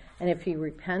him. And if he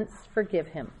repents, forgive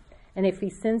him. And if he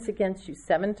sins against you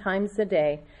 7 times a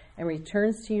day and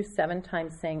returns to you 7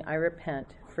 times saying, I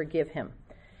repent, forgive him.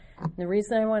 And the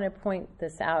reason I want to point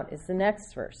this out is the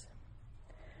next verse.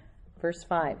 Verse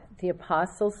 5, the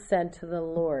apostles said to the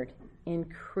Lord,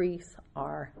 increase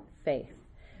our faith.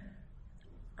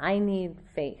 I need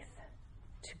faith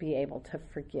to be able to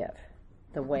forgive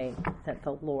the way that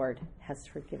the Lord has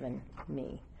forgiven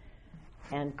me,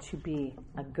 and to be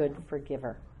a good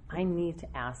forgiver. I need to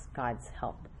ask God's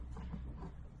help.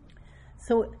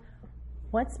 So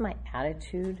what's my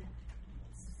attitude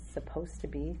supposed to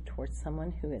be towards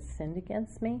someone who has sinned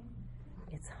against me?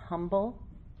 It's humble,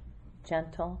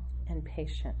 gentle, and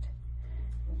patient.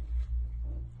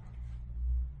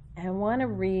 And I want to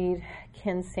read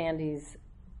Ken Sande's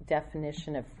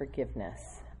definition of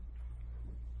forgiveness.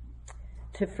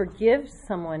 To forgive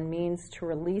someone means to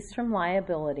release from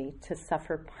liability to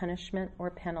suffer punishment or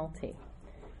penalty.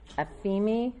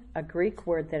 Aphemi, a Greek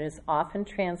word that is often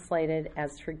translated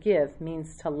as forgive,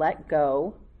 means to let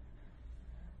go,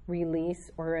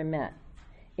 release, or remit.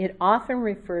 It often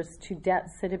refers to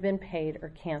debts that have been paid or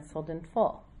canceled in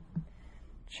full.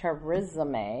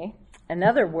 Charizomai,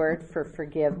 another word for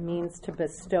forgive, means to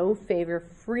bestow favor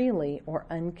freely or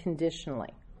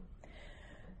unconditionally.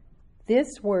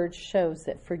 This word shows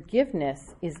that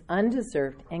forgiveness is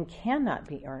undeserved and cannot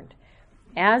be earned.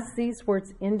 As these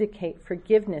words indicate,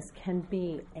 forgiveness can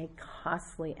be a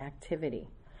costly activity.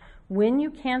 When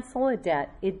you cancel a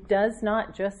debt, it does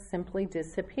not just simply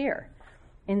disappear.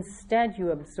 Instead,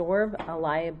 you absorb a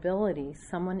liability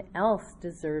someone else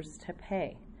deserves to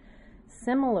pay.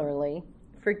 Similarly,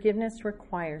 forgiveness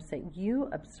requires that you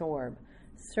absorb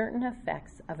certain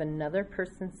effects of another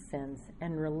person's sins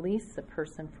and release the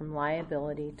person from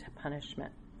liability to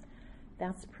punishment.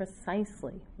 That's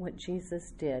precisely what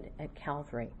Jesus did at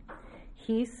Calvary.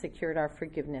 He secured our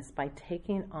forgiveness by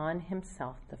taking on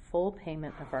himself the full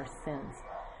payment of our sins.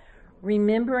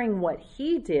 Remembering what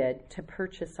he did to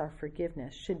purchase our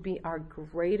forgiveness should be our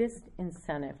greatest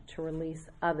incentive to release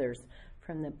others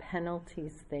from the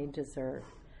penalties they deserve.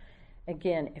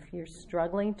 Again, if you're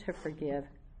struggling to forgive,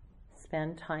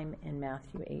 spend time in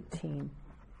Matthew 18.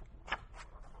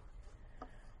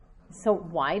 So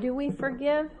why do we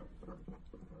forgive?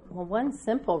 Well, one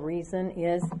simple reason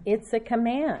is it's a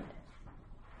command.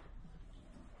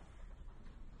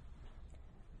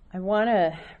 I want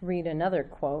to read another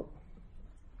quote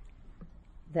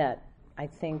that I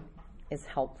think is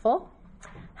helpful.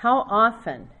 How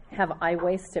often have I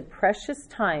wasted precious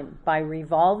time by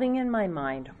revolving in my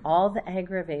mind all the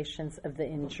aggravations of the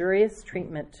injurious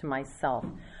treatment to myself,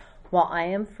 while I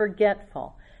am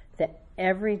forgetful that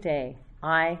every day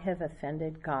I have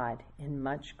offended God in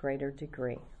much greater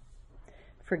degree.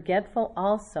 Forgetful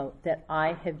also that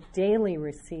I have daily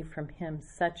received from him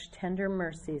such tender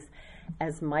mercies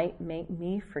as might make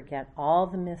me forget all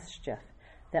the mischief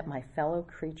that my fellow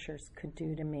creatures could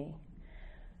do to me.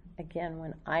 Again,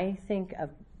 when I think of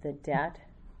the debt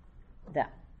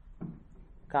that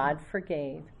God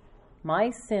forgave, my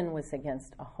sin was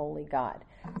against a holy God.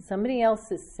 Somebody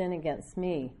else's sin against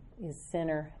me is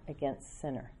sinner against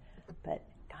sinner. But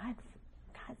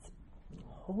God's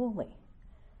holy.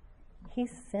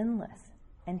 He's sinless,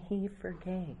 and he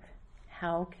forgave.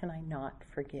 How can I not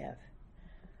forgive?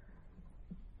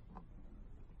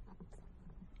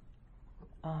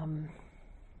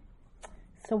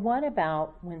 So what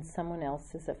about when someone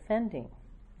else is offending?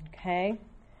 Okay?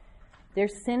 They're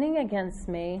sinning against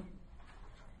me,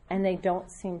 and they don't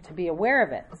seem to be aware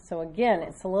of it. So again,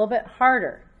 it's a little bit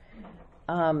harder.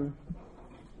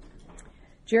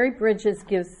 Jerry Bridges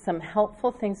gives some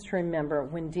helpful things to remember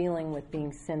when dealing with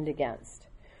being sinned against.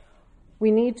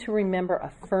 We need to remember a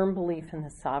firm belief in the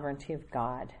sovereignty of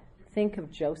God. Think of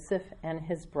Joseph and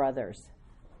his brothers.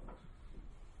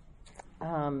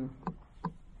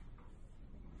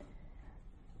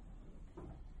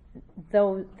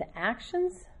 Though the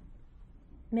actions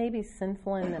may be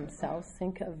sinful in themselves,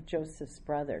 think of Joseph's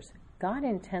brothers. God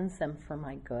intends them for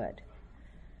my good.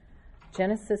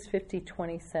 Genesis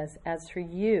 50:20 says, "As for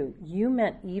you, you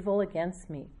meant evil against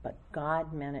me, but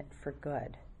God meant it for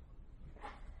good."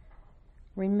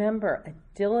 Remember, a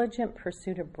diligent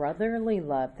pursuit of brotherly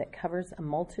love that covers a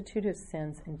multitude of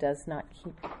sins and does not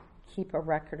keep a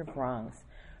record of wrongs.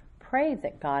 Pray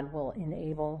that God will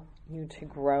enable you to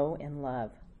grow in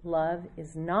love. Love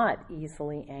is not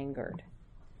easily angered.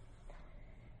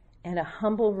 And a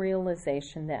humble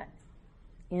realization that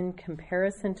in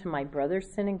comparison to my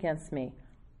brother's sin against me,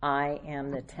 I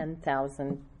am the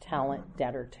 10,000 talent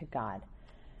debtor to God.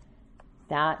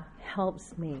 That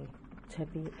helps me to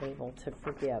be able to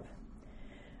forgive.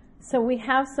 So we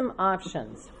have some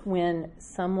options when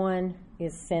someone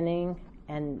is sinning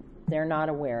and they're not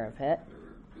aware of it.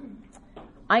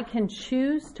 I can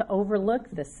choose to overlook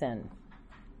the sin.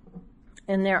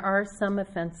 And there are some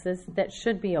offenses that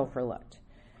should be overlooked.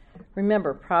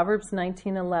 Remember, Proverbs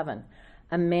 19:11,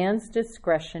 "A man's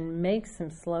discretion makes him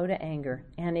slow to anger,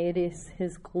 and it is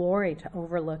his glory to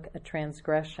overlook a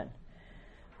transgression."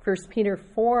 1 Peter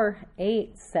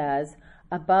 4:8 says,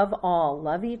 "Above all,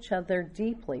 love each other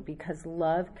deeply, because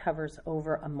love covers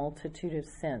over a multitude of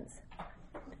sins."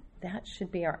 That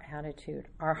should be our attitude.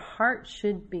 Our heart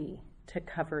should be to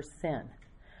cover sin.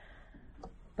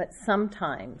 But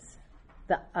sometimes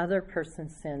the other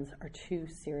person's sins are too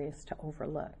serious to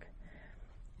overlook.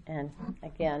 And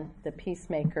again, the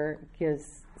peacemaker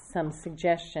gives some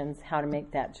suggestions how to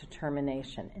make that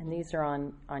determination. And these are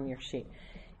on your sheet.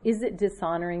 Is it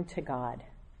dishonoring to God?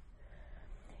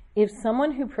 If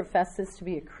someone who professes to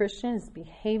be a Christian is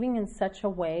behaving in such a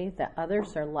way that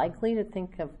others are likely to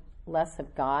think of less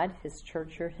of God, His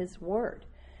church, or His word.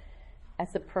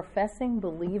 As a professing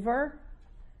believer,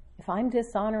 if I'm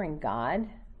dishonoring God,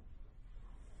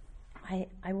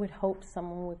 I would hope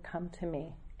someone would come to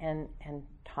me and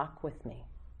talk with me.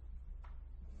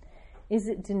 Is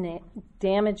it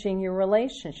damaging your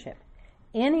relationship?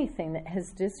 Anything that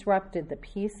has disrupted the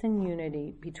peace and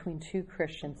unity between two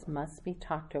Christians must be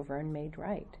talked over and made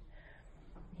right.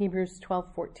 Hebrews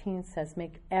 12:14 says,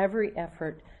 make every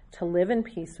effort to live in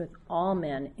peace with all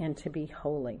men and to be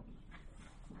holy.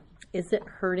 Is it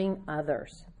hurting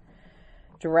others?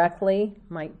 Directly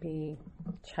might be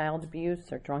child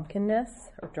abuse or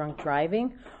drunkenness or drunk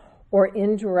driving, or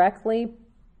indirectly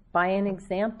by an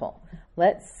example.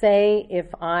 Let's say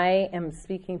if I am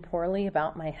speaking poorly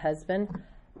about my husband,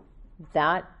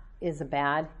 that is a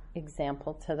bad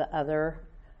example to the other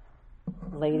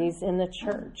ladies in the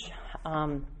church.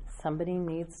 Somebody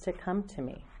needs to come to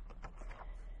me.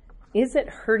 Is it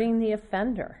hurting the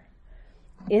offender?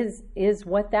 Is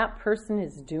what that person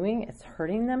is doing is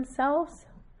hurting themselves?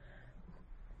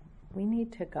 We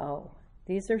need to go.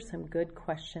 These are some good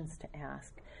questions to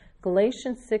ask.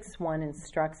 Galatians 6:1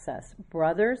 instructs us,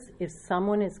 brothers, if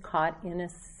someone is caught in a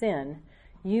sin,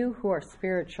 you who are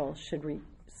spiritual should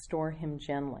restore him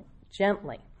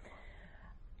gently.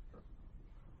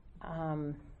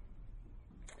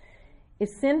 If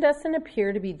sin doesn't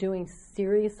appear to be doing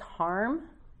serious harm,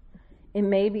 it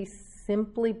may be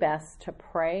simply best to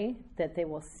pray that they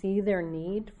will see their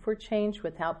need for change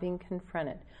without being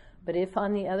confronted. But if,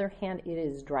 on the other hand, it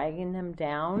is dragging them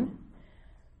down,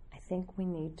 I think we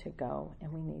need to go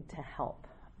and we need to help.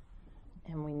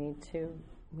 And we need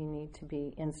to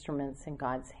be instruments in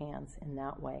God's hands in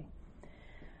that way.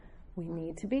 We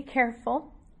need to be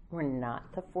careful. We're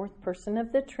not the fourth person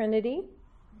of the Trinity.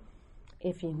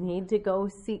 If you need to go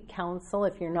seek counsel,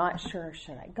 if you're not sure,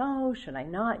 should I go, should I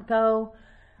not go?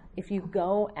 If you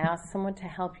go, ask someone to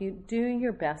help you. Do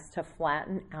your best to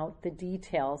flatten out the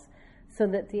details so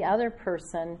that the other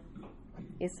person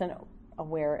isn't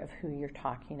aware of who you're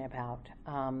talking about,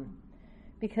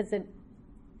 because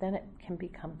then it can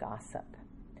become gossip.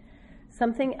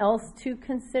 Something else to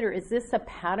consider, is this a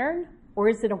pattern or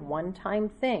is it a one-time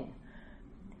thing?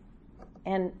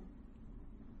 And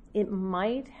it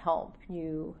might help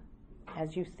you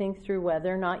as you think through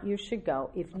whether or not you should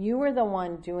go. If you were the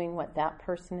one doing what that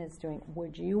person is doing,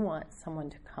 would you want someone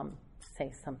to come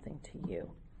say something to you?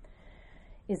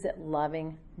 Is it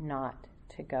loving not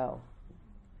to go?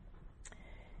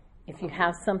 If you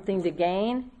have something to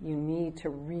gain, you need to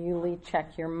really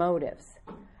check your motives.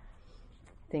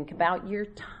 Think about your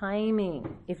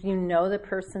timing. If you know the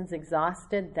person's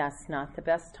exhausted, that's not the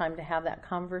best time to have that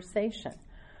conversation.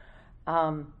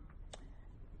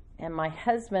 And my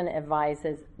husband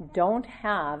advises, don't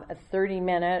have a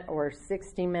 30-minute or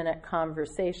 60-minute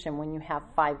conversation when you have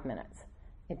 5 minutes.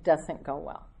 It doesn't go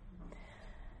well.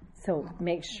 So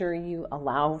make sure you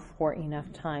allow for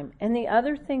enough time. And the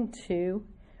other thing, too,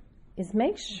 is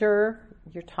make sure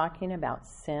you're talking about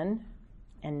sin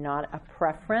and not a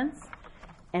preference.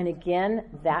 And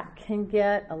again, that can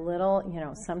get a little,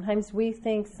 sometimes we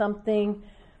think something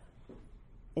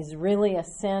is really a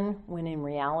sin when in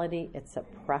reality it's a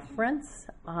preference.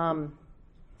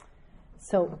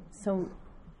 So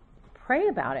pray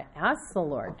about it. Ask the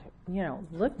Lord,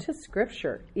 look to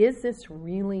Scripture. Is this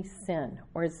really sin?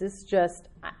 Or is this just,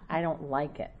 I don't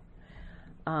like it?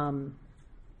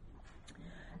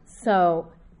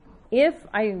 So if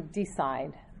I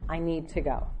decide I need to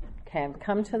go, okay, I've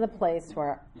come to the place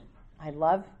where I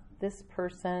love this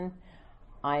person,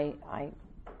 I'm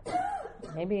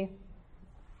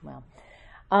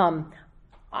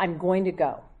going to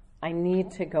go. I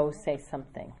need to go say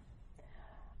something.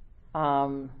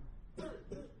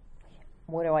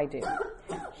 What do I do?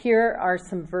 Here are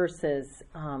some verses,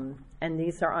 and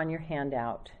these are on your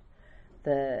handout,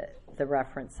 the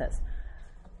references.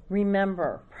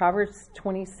 Remember, Proverbs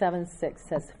 27:6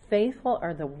 says, faithful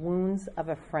are the wounds of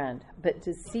a friend, but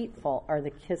deceitful are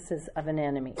the kisses of an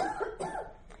enemy.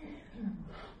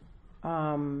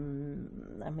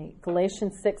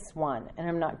 Galatians 6:1, and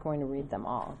I'm not going to read them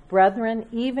all. Brethren,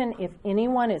 even if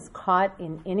anyone is caught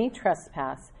in any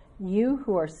trespass, you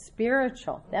who are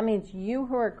spiritual, that means you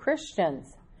who are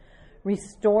Christians,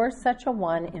 restore such a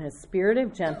one in a spirit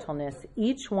of gentleness,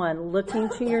 each one looking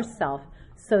to yourself,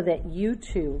 so that you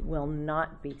too will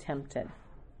not be tempted.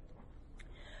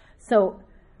 So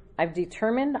I've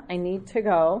determined I need to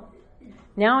go.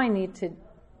 Now I need to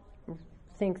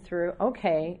think through,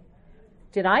 okay,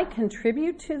 did I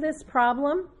contribute to this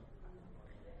problem?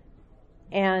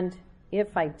 And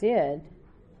if I did,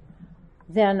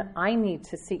 then I need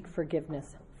to seek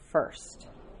forgiveness first,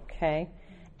 okay?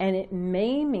 And it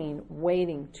may mean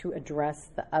waiting to address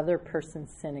the other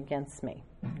person's sin against me,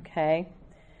 okay?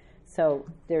 So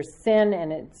there's sin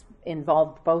and it's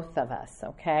involved both of us,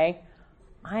 okay?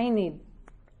 I need,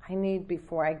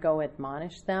 before I go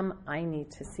admonish them, I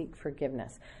need to seek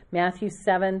forgiveness. Matthew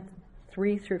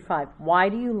 7:3-5. Why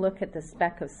do you look at the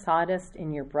speck of sawdust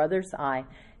in your brother's eye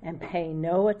and pay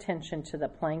no attention to the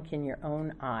plank in your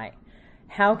own eye?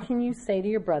 How can you say to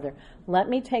your brother, let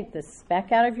me take the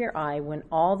speck out of your eye, when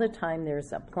all the time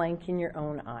there's a plank in your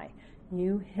own eye?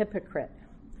 You hypocrite.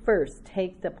 First,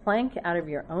 take the plank out of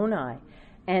your own eye,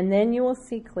 and then you will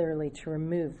see clearly to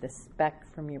remove the speck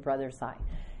from your brother's eye.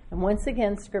 And once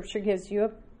again, Scripture gives you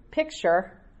a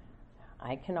picture.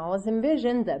 I can always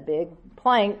envision the big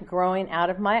plank growing out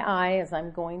of my eye as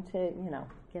I'm going to,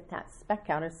 get that speck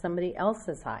out of somebody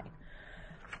else's eye.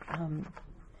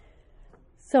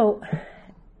 So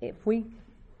if we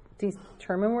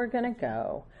determine we're going to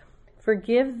go,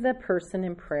 forgive the person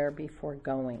in prayer before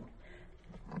going.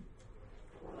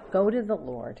 Go to the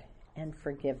Lord and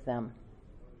forgive them.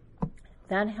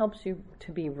 That helps you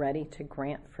to be ready to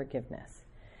grant forgiveness.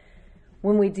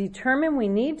 When we determine we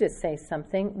need to say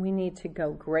something, we need to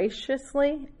go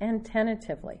graciously and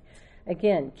tentatively.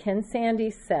 Again, Ken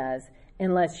Sande says,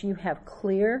 unless you have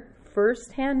clear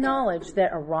first-hand knowledge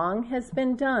that a wrong has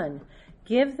been done,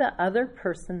 give the other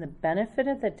person the benefit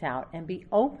of the doubt and be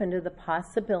open to the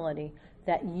possibility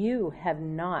that you have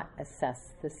not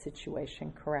assessed the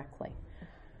situation correctly.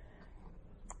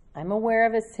 I'm aware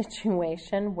of a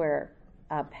situation where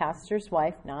a pastor's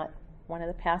wife, not one of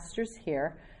the pastors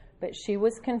here, but she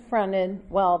was confronted.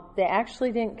 Well, they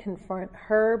actually didn't confront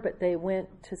her, but they went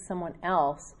to someone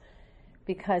else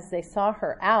because they saw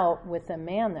her out with a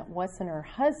man that wasn't her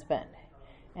husband.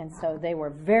 And so they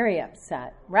were very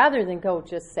upset. Rather than go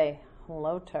just say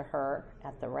hello to her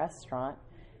at the restaurant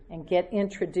and get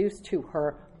introduced to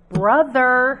her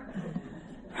brother,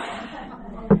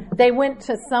 they went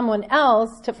to someone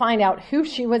else to find out who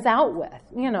she was out with.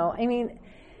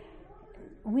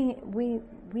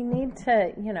 We need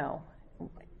to,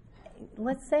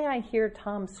 let's say I hear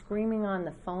Tom screaming on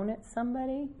the phone at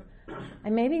somebody. I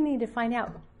maybe need to find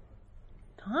out,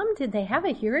 Tom, did they have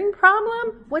a hearing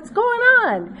problem? What's going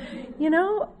on?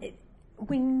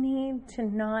 We need to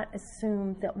not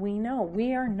assume that we know.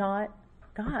 We are not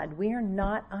God. We are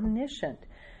not omniscient.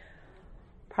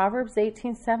 Proverbs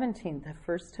 18:17, the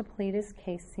first to plead his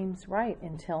case seems right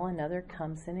until another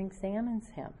comes and examines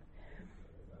him.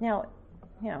 Now,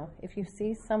 if you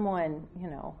see someone,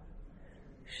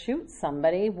 shoot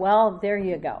somebody, well, there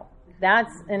you go.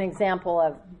 That's an example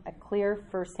of a clear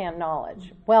first-hand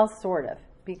knowledge. Well, sort of,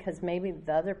 because maybe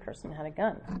the other person had a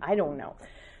gun. I don't know.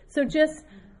 So just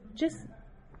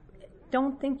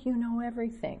don't think you know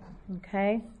everything,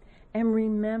 okay? And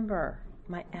remember,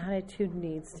 my attitude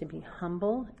needs to be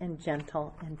humble and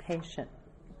gentle and patient.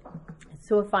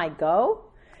 So if I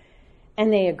go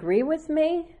and they agree with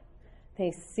me,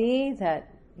 they see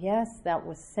that, yes, that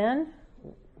was sin,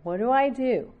 what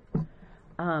do?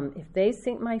 If they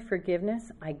seek my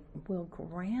forgiveness, I will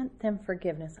grant them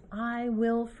forgiveness. I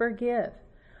will forgive.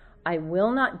 I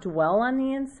will not dwell on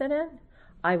the incident.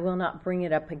 I will not bring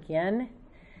it up again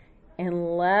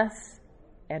unless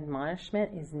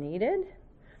admonishment is needed.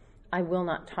 I will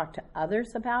not talk to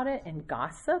others about it and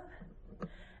gossip.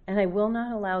 And I will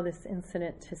not allow this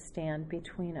incident to stand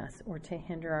between us or to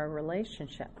hinder our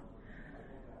relationship.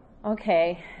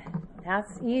 Okay,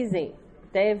 that's easy.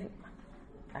 I've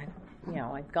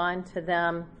gone to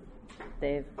them.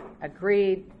 They've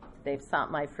agreed. They've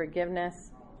sought my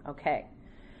forgiveness. Okay.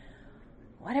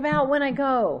 What about when I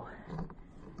go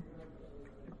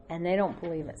and they don't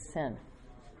believe it's sin?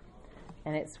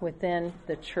 And it's within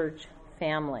the church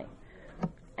family.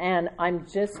 And I'm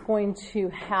just going to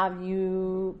have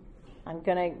you, I'm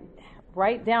going to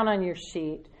write down on your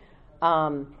sheet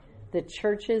the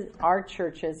churches, our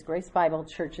churches, Grace Bible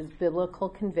Church's biblical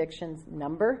convictions,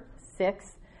 number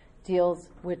 6, deals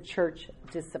with church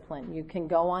discipline. You can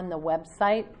go on the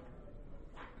website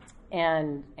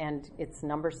and it's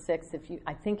number 6.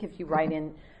 I think if you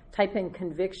type in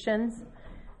convictions,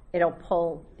 it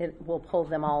will pull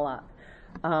them all up.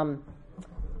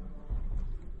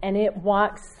 And it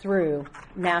walks through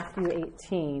Matthew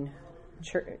 18,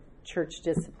 church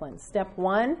discipline. Step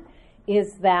 1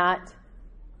 is that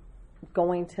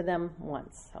going to them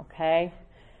once, okay?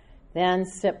 Then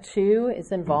step 2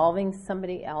 is involving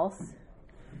somebody else.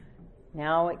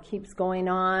 Now it keeps going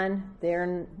on.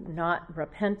 They're not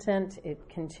repentant. It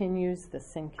continues. The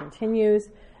sin continues.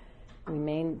 We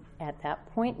may, at that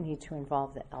point, need to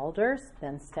involve the elders.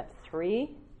 Then step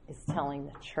 3 is telling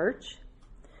the church.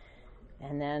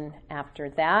 And then after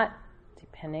that,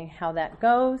 depending how that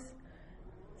goes,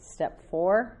 step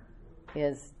 4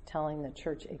 is telling the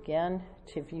church again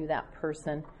to view that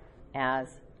person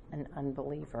as an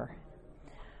unbeliever.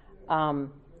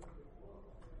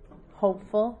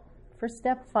 Hopeful for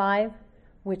step 5,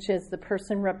 which is the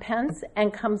person repents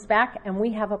and comes back and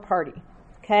we have a party.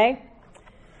 Okay?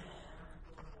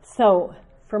 So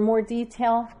for more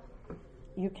detail,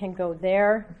 you can go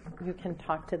there. You can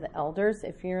talk to the elders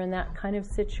if you're in that kind of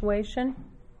situation.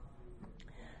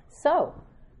 So,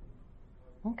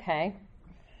 okay,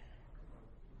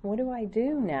 what do I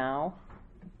do now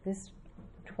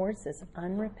towards this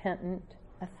unrepentant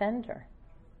offender?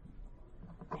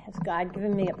 Has God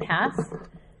given me a pass?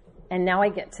 And now I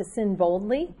get to sin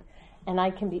boldly and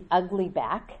I can be ugly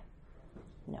back?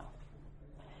 No.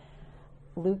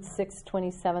 Luke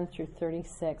 6:27 through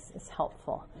 36 is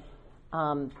helpful.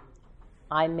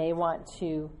 I may want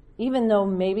to, even though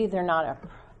maybe they're not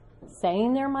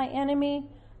saying they're my enemy,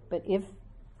 but if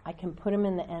I can put them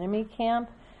in the enemy camp,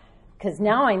 because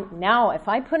now if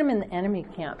I put them in the enemy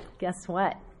camp, guess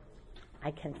what?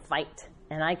 I can fight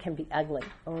and I can be ugly.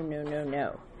 Oh,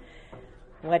 no.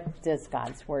 What does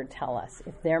God's word tell us?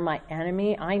 If they're my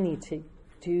enemy, I need to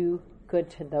do good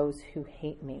to those who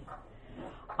hate me.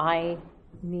 I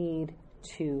need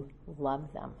to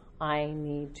love them. I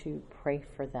need to pray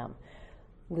for them.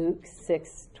 Luke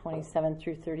 6:27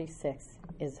 through 36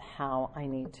 is how I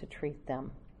need to treat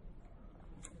them.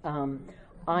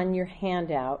 On your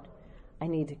handout, I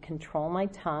need to control my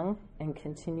tongue and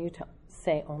continue to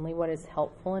say only what is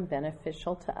helpful and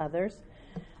beneficial to others.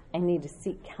 I need to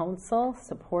seek counsel,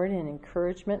 support, and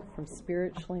encouragement from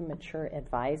spiritually mature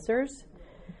advisors.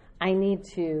 I need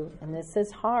to, and this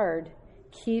is hard,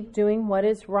 keep doing what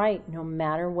is right no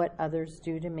matter what others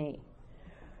do to me.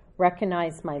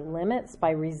 Recognize my limits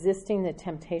by resisting the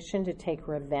temptation to take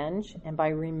revenge and by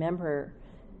remembering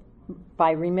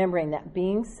that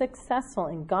being successful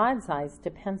in God's eyes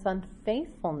depends on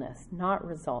faithfulness, not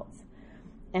results.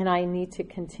 And I need to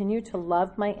continue to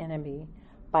love my enemy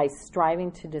by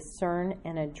striving to discern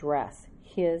and address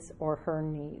his or her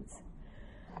needs.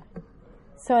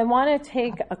 So I want to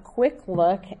take a quick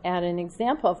look at an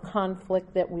example of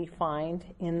conflict that we find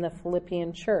in the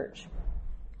Philippian church.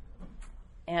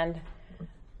 And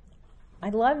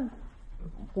I love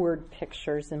word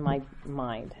pictures in my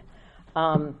mind.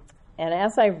 And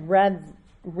as I read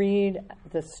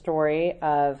the story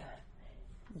of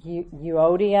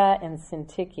Euodia and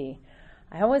Syntyche,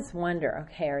 I always wonder,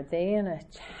 okay, are they in a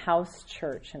house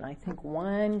church? And I think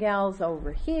one gal's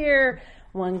over here,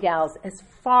 one gal's as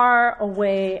far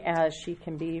away as she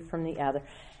can be from the other.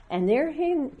 And they're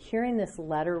hearing this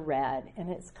letter read, and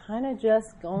it's kind of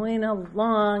just going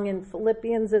along, and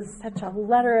Philippians is such a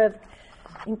letter of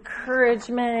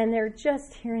encouragement, and they're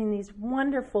just hearing these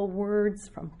wonderful words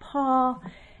from Paul,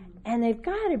 and they've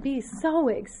got to be so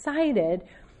excited.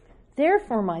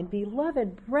 Therefore, my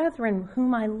beloved brethren,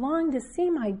 whom I long to see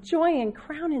my joy and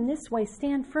crown in this way,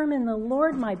 stand firm in the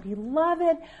Lord, my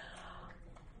beloved.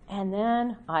 And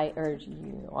then I urge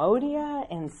Euodia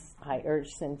and I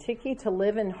urge Syntyche to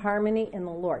live in harmony in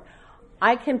the Lord.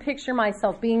 I can picture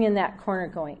myself being in that corner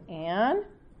going, and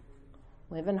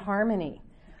live in harmony.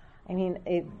 I mean,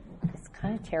 it's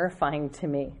kind of terrifying to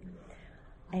me.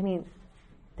 I mean,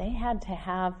 they had to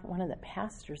have one of the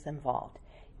pastors involved.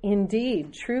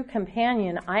 Indeed, true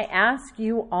companion, I ask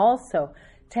you also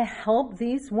to help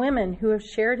these women who have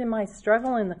shared in my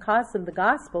struggle in the cause of the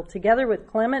gospel, together with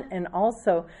Clement and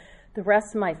also the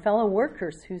rest of my fellow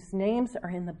workers whose names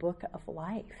are in the book of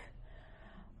life.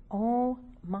 Oh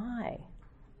my.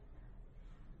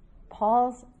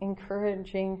 Paul's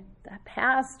encouraging the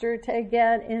pastor to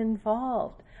get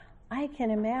involved. I can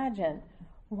imagine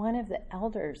one of the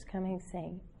elders coming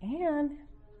saying, and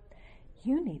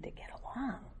you need to get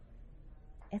along.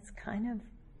 It's kind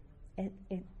of,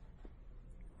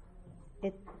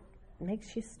 it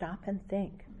makes you stop and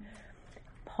think.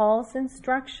 Paul's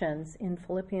instructions in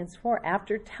Philippians 4,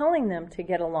 after telling them to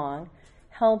get along,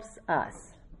 helps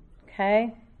us.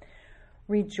 Okay?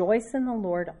 Rejoice in the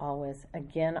Lord always.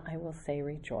 Again, I will say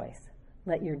rejoice.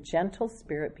 Let your gentle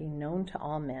spirit be known to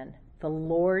all men. The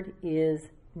Lord is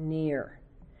near.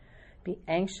 Be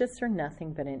anxious for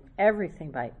nothing, but in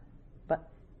everything by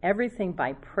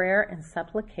prayer and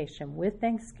supplication with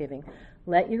thanksgiving,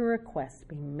 let your requests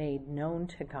be made known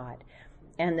to God.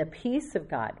 And the peace of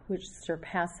God, which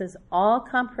surpasses all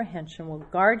comprehension, will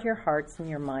guard your hearts and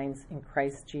your minds in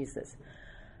Christ Jesus.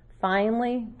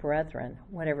 Finally, brethren,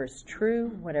 whatever is true,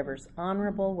 whatever is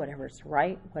honorable, whatever is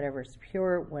right, whatever is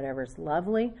pure, whatever is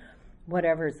lovely,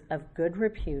 whatever is of good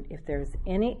repute, if there is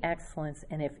any excellence,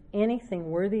 and if anything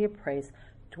worthy of praise,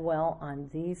 dwell on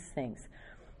these things.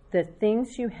 The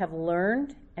things you have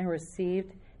learned and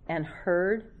received and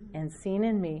heard and seen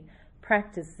in me,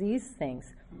 practice these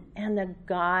things, and the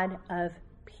God of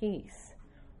peace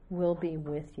will be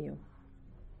with you.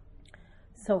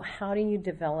 So how do you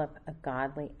develop a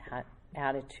godly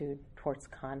attitude towards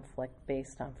conflict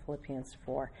based on Philippians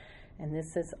 4? And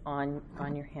this is on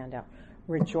your handout.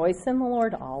 Rejoice in the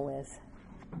Lord always.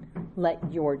 Let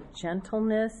your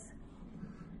gentleness,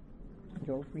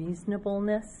 your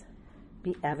reasonableness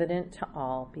be evident to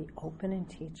all. Be open and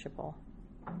teachable.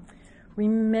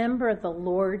 Remember, the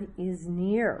Lord is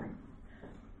near.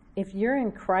 If you're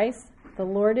in Christ, the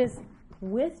Lord is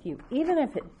with you, even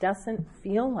if it doesn't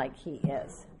feel like He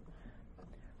is.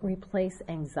 Replace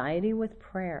anxiety with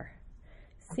prayer.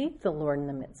 Seek the Lord in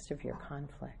the midst of your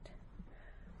conflict.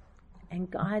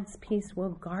 And God's peace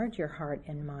will guard your heart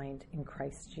and mind in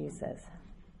Christ Jesus.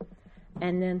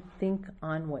 And then think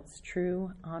on what's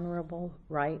true, honorable,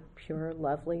 right, pure,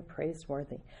 lovely,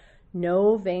 praiseworthy.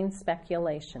 No vain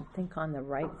speculation. Think on the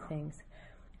right things.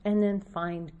 And then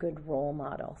find good role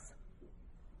models.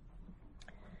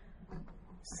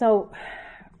 So,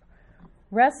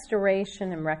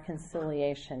 restoration and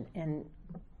reconciliation. And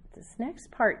this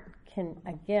next part can,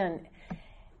 again,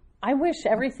 I wish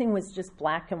everything was just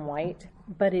black and white,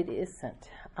 but it isn't.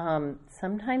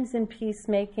 Sometimes in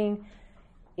peacemaking,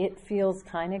 it feels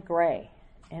kind of gray.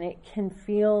 And it can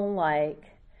feel like,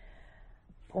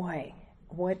 boy,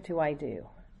 what do I do?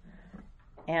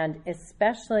 And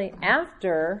especially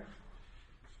after,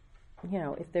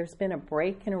 if there's been a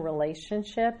break in a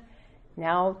relationship,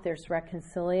 now there's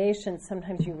reconciliation.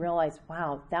 Sometimes you realize,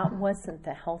 wow, that wasn't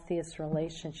the healthiest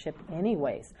relationship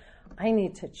anyways. I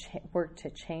need to work to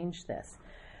change this.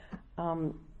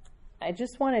 I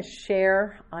just want to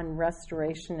share on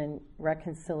restoration and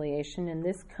reconciliation, and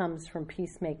this comes from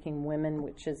Peacemaking Women,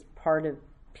 which is part of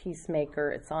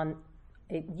Peacemaker.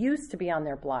 It used to be on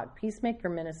their blog. Peacemaker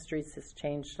Ministries has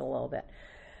changed a little bit.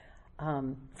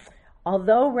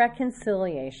 Although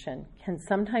reconciliation can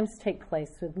sometimes take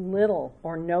place with little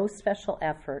or no special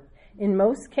effort, in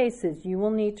most cases you will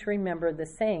need to remember the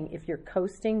saying, if you're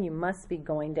coasting, you must be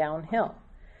going downhill.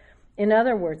 In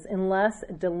other words, unless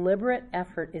a deliberate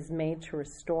effort is made to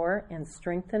restore and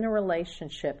strengthen a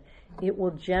relationship, it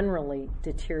will generally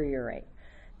deteriorate.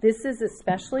 This is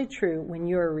especially true when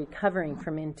you are recovering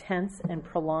from intense and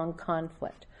prolonged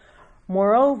conflict.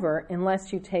 Moreover,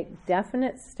 unless you take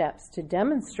definite steps to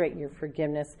demonstrate your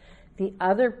forgiveness, the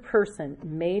other person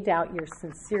may doubt your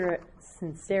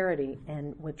sincerity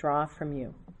and withdraw from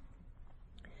you.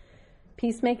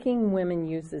 Peacemaking Women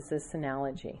uses this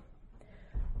analogy.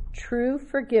 True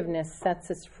forgiveness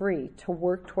sets us free to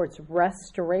work towards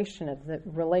restoration of the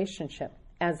relationship.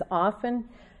 As often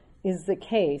is the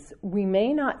case, we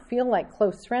may not feel like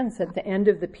close friends at the end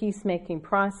of the peacemaking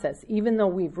process, even though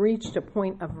we've reached a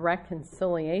point of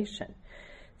reconciliation.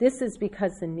 This is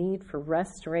because the need for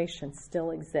restoration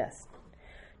still exists.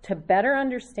 To better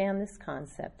understand this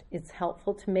concept, it's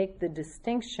helpful to make the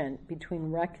distinction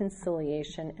between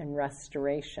reconciliation and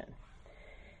restoration.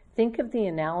 Think of the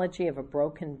analogy of a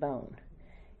broken bone.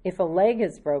 If a leg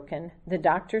is broken, the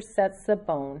doctor sets the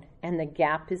bone and the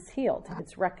gap is healed.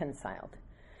 It's reconciled.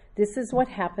 This is what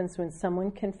happens when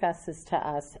someone confesses to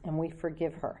us and we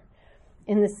forgive her.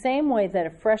 In the same way that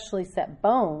a freshly set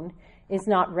bone is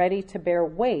not ready to bear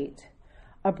weight,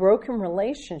 a broken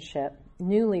relationship,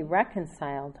 newly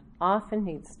reconciled, often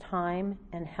needs time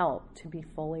and help to be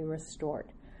fully restored.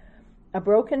 A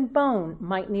broken bone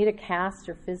might need a cast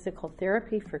or physical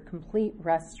therapy for complete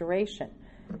restoration.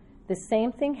 The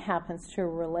same thing happens to a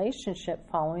relationship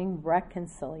following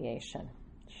reconciliation.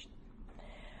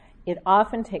 It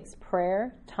often takes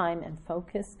prayer, time, and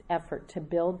focused effort to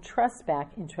build trust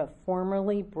back into a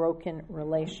formerly broken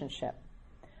relationship.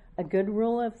 A good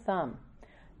rule of thumb: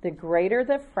 the greater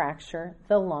the fracture,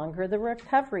 the longer the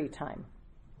recovery time.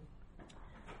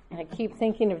 And I keep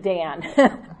thinking of Dan,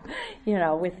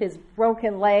 with his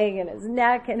broken leg and his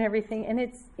neck and everything.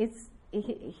 And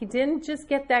he didn't just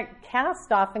get that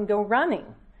cast off and go running,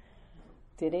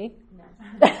 did he?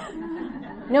 No.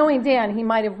 Knowing Dan, he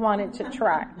might have wanted to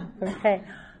try. Okay,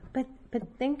 but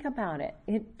think about it.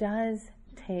 It does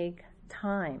take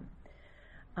time.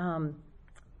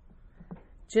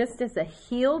 Just as a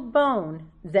healed bone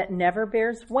that never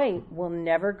bears weight will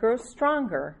never grow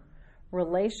stronger,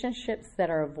 Relationships that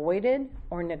are avoided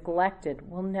or neglected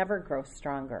will never grow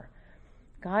stronger.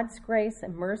 God's grace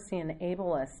and mercy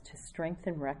enable us to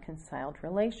strengthen reconciled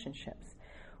relationships.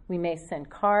 We may send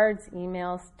cards,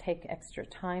 emails, take extra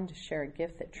time to share a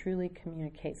gift that truly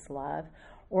communicates love,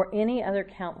 or any other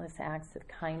countless acts of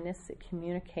kindness that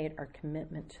communicate our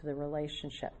commitment to the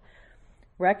relationship.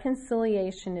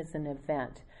 Reconciliation is an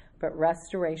event, but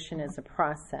restoration is a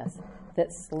process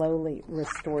that slowly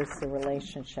restores the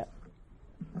relationship.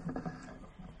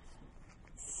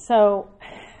 So,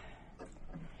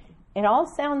 it all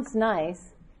sounds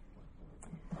nice,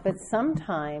 but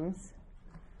sometimes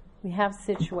we have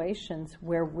situations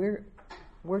where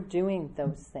we're doing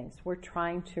those things. We're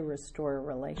trying to restore a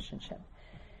relationship.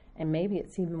 And maybe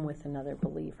it's even with another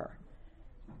believer.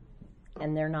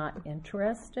 And they're not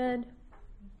interested.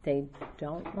 They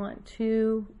don't want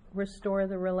to restore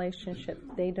the relationship.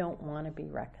 They don't want to be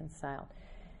reconciled.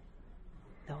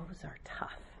 Those are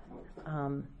tough.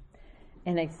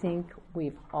 And I think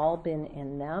we've all been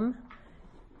in them.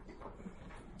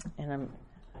 And I'm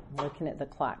looking at the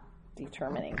clock,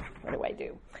 determining what do I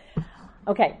do.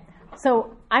 Okay,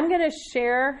 so I'm going to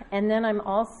share, and then I'm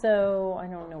also, I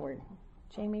don't know where,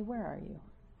 Jamie, where are you?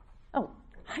 Oh,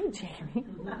 hi, Jamie.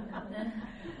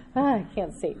 I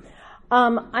can't see.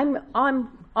 I'm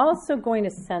also going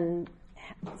to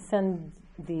send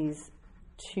these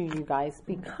to you guys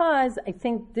because I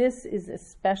think this is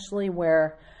especially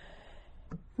where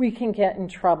we can get in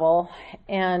trouble,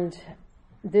 and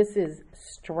this is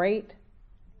straight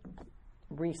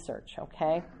research,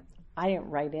 okay? I didn't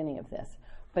write any of this,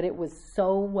 but it was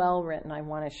so well written. I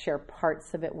want to share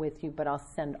parts of it with you, but I'll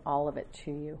send all of it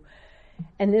to you.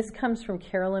 And this comes from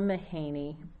Carolyn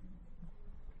Mahaney.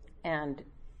 And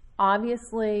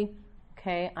obviously,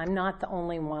 okay, I'm not the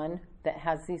only one that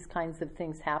has these kinds of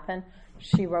things happen.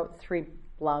 She wrote 3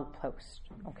 blog posts,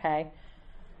 okay?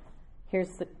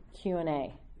 Here's the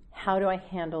Q&A. How do I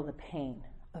handle the pain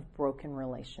of broken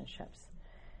relationships?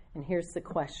 And here's the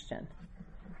question.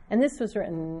 And this was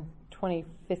written in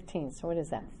 2015, so what is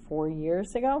that, 4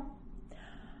 years ago?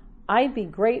 I'd be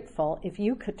grateful if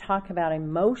you could talk about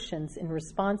emotions in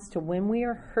response to when we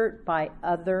are hurt by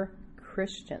other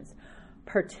Christians,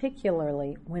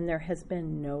 particularly when there has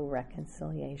been no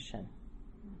reconciliation.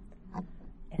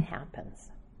 It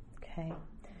happens, okay?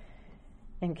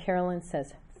 And Carolyn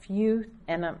says,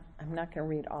 and I'm not going to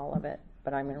read all of it,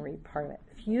 but I'm going to read part of it.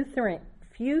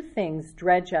 Few things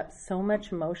dredge up so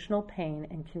much emotional pain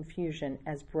and confusion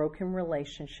as broken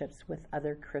relationships with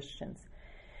other Christians.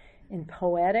 In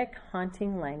poetic,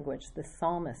 haunting language, the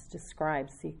psalmist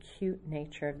describes the acute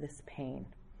nature of this pain.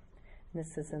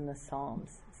 This is in the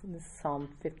Psalms. This is Psalm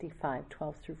 55,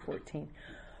 12 through 14.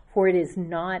 For it is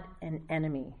not an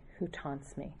enemy who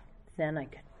taunts me, then I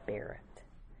could bear it.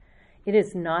 It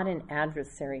is not an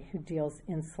adversary who deals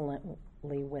insolently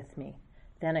with me,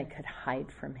 then I could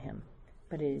hide from him.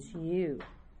 But it is you,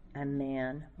 a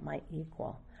man, my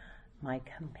equal, my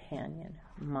companion,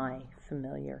 my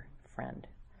familiar friend.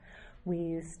 We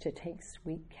used to take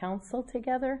sweet counsel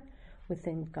together.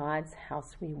 Within God's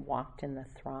house we walked in the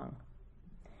throng.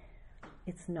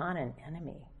 It's not an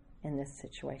enemy in this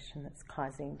situation that's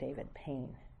causing David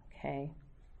pain, okay?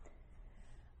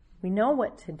 We know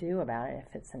what to do about it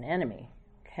if it's an enemy,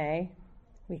 okay?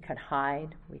 We could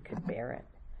hide, we could bear it.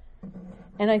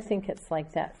 And I think it's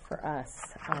like that for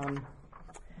us.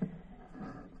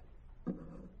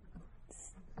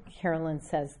 Carolyn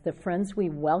says, the friends we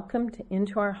welcomed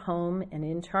into our home and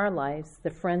into our lives,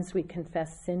 the friends we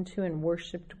confessed sin to and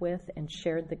worshiped with and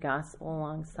shared the gospel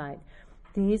alongside,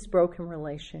 these broken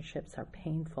relationships are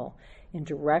painful in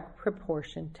direct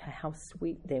proportion to how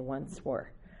sweet they once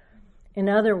were. In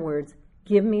other words,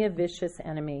 give me a vicious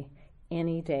enemy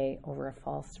any day over a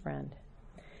false friend.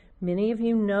 Many of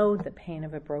you know the pain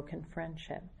of a broken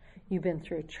friendship. You've been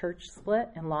through a church split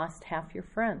and lost half your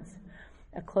friends.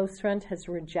 A close friend has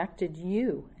rejected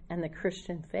you and the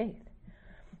Christian faith.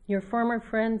 Your former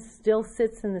friend still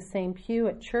sits in the same pew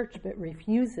at church but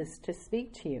refuses to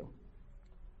speak to you.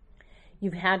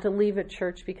 You've had to leave a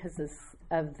church because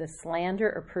of the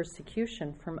slander or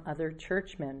persecution from other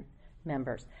church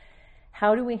members.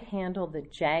 How do we handle the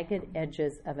jagged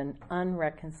edges of an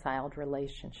unreconciled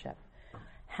relationship?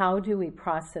 How do we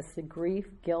process the grief,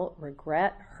 guilt,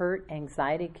 regret, hurt,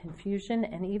 anxiety, confusion,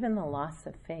 and even the loss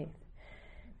of faith?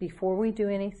 Before we do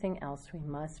anything else, we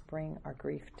must bring our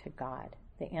grief to God.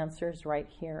 The answer is right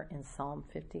here in Psalm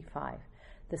 55.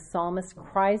 The psalmist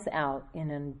cries out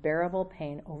in unbearable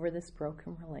pain over this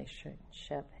broken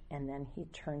relationship, and then he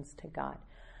turns to God.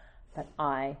 But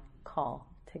I call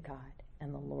to God,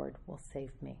 and the Lord will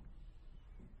save me.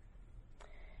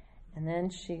 And then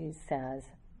she says,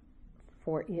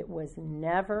 for it was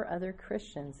never other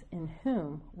Christians in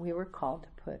whom we were called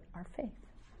to put our faith.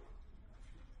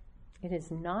 It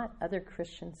is not other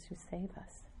Christians who save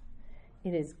us.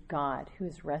 It is God who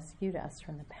has rescued us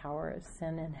from the power of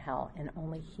sin and hell, and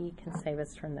only He can save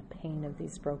us from the pain of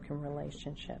these broken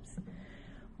relationships.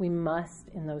 We must,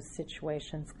 in those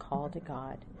situations, call to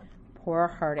God, pour our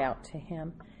heart out to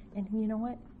Him, and you know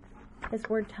what? His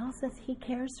word tells us He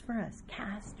cares for us.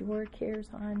 Cast your cares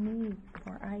on me,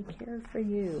 for I care for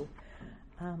you.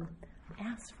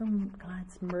 Ask for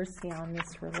God's mercy on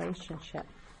this relationship.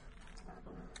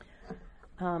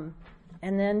 And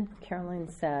then Carolyn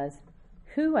says,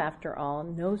 who, after all,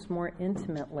 knows more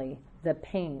intimately the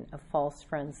pain of false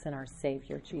friends than our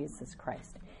Savior, Jesus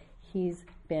Christ? He's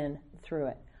been through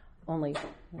it, only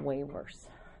way worse.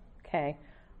 Okay?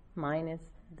 Mine is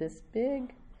this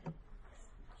big,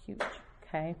 huge.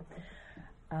 Okay?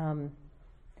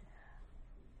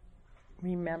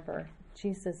 Remember,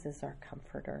 Jesus is our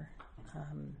comforter.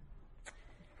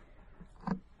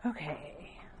 Okay.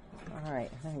 All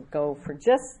right. I'm going to go for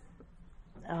just...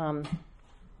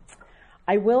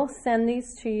 I will send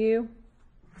these to you.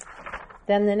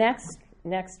 Then the next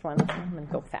one, I'm going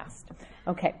to go fast.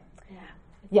 Okay.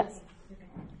 Yes.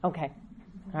 Okay.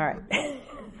 All right.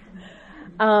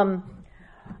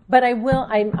 But I will,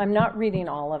 I'm not reading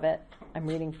all of it. I'm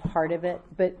reading part of it.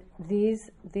 But these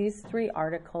 3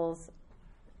 articles,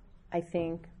 I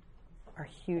think, are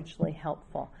hugely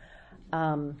helpful.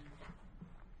 So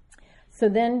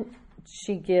then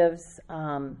she gives,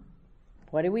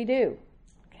 what do we do?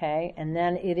 Okay, and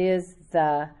then it is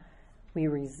we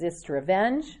resist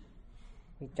revenge,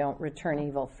 we don't return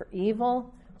evil for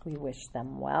evil, we wish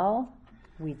them well,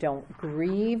 we don't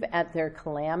grieve at their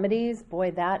calamities. Boy,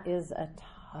 that is a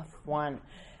tough one,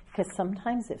 because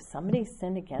sometimes if somebody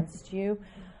sinned against you,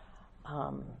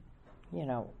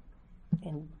 in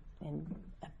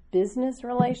a business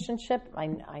relationship, I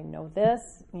know this,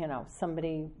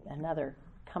 another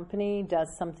company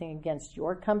does something against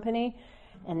your company,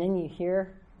 and then you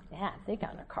hear, yeah, they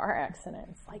got in a car accident.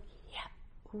 It's like,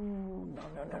 yeah, ooh,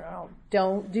 no.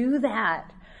 Don't do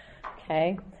that.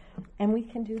 Okay? And we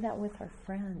can do that with our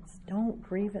friends. Don't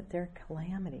grieve at their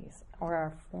calamities, or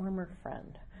our former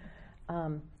friend.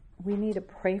 We need to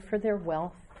pray for their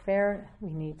welfare.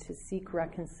 We need to seek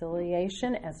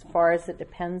reconciliation as far as it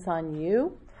depends on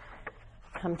you.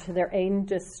 Come to their aid in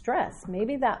distress.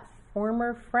 Maybe that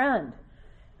former friend,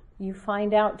 you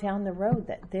find out down the road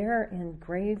that they're in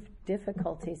grave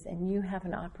difficulties and you have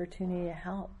an opportunity to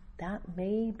help. That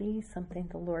may be something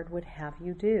the Lord would have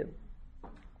you do.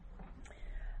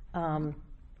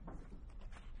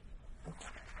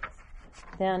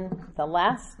 Then the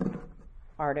last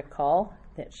article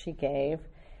that she gave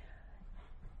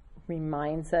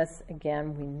reminds us,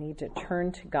 again, we need to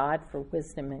turn to God for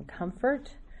wisdom and comfort.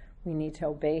 We need to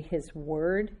obey His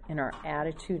word in our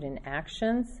attitude and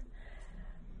actions.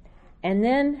 And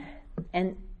then,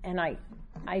 and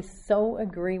I so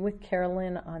agree with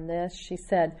Carolyn on this. She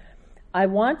said, I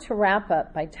want to wrap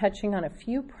up by touching on a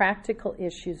few practical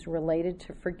issues related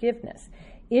to forgiveness,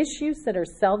 issues that are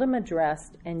seldom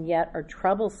addressed and yet are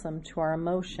troublesome to our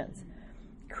emotions.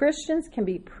 Christians can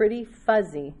be pretty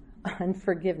fuzzy on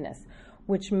forgiveness,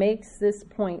 which makes this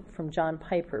point from John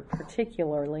Piper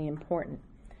particularly important.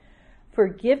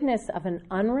 Forgiveness of an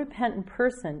unrepentant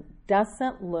person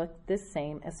doesn't look the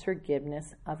same as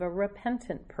forgiveness of a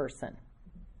repentant person.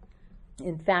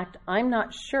 In fact, I'm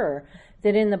not sure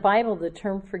that in the Bible the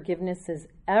term forgiveness is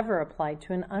ever applied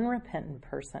to an unrepentant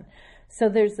person. So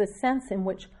there's a sense in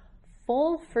which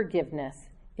full forgiveness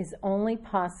is only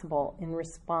possible in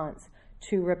response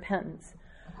to repentance.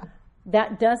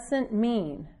 That doesn't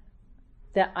mean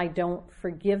that I don't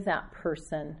forgive that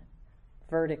person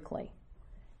vertically.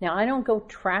 Now, I don't go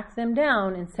track them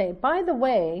down and say, by the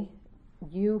way,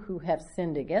 you who have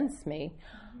sinned against me,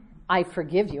 I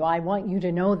forgive you. I want you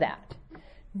to know that.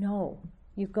 No,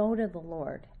 you go to the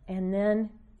Lord. And then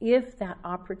if that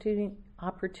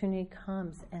opportunity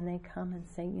comes and they come and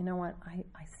say, you know what, I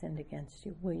sinned against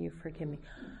you. Will you forgive me?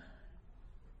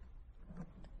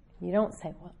 You don't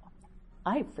say, well,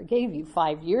 I forgave you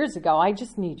 5 years ago. I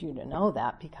just need you to know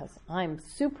that because I'm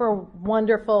super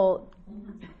wonderful,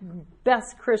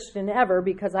 best Christian ever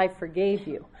because I forgave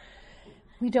you.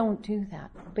 We don't do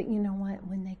that. But you know what?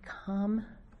 When they come,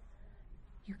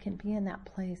 you can be in that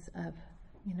place of,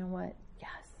 you know what?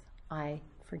 Yes, I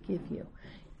forgive you.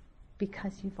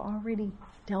 Because you've already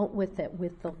dealt with it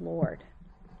with the Lord.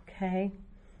 Okay?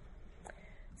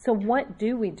 So what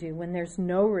do we do when there's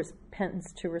no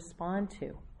repentance to respond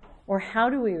to? Or how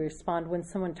do we respond when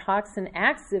someone talks and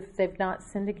acts as if they've not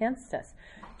sinned against us?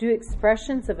 Do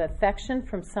expressions of affection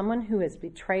from someone who has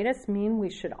betrayed us mean we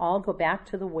should all go back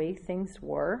to the way things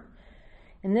were?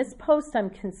 In this post, I'm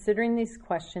considering these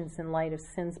questions in light of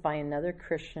sins by another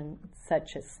Christian,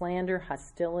 such as slander,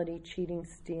 hostility, cheating,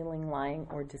 stealing, lying,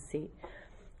 or deceit.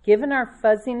 Given our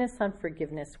fuzziness on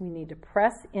forgiveness, we need to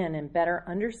press in and better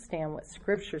understand what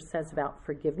Scripture says about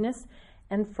forgiveness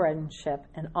and friendship,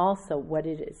 and also what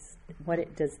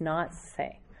it does not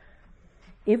say.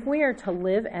 If we are to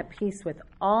live at peace with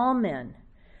all men,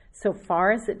 so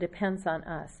far as it depends on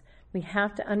us, we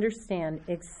have to understand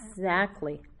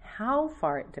exactly how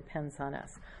far it depends on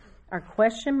us. Our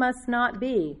question must not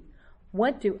be,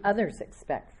 what do others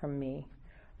expect from me?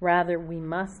 Rather, we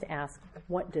must ask,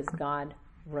 what does God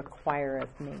require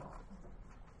of me?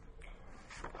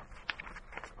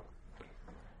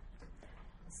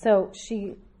 So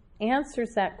she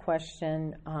answers that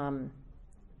question,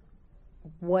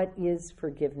 what is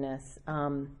forgiveness?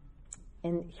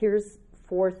 And here's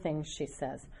 4 things she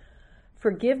says.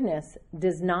 Forgiveness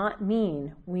does not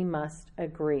mean we must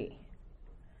agree.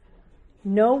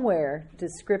 Nowhere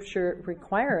does Scripture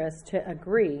require us to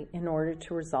agree in order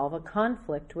to resolve a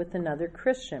conflict with another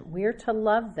Christian. We are to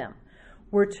love them.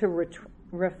 We're to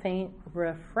refrain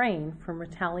from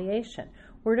retaliation.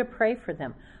 We're to pray for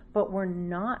them, but we're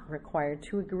not required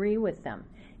to agree with them.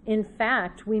 In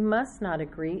fact, we must not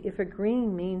agree if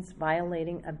agreeing means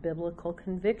violating a biblical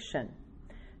conviction.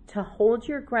 To hold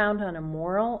your ground on a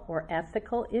moral or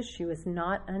ethical issue is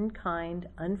not unkind,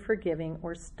 unforgiving,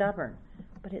 or stubborn,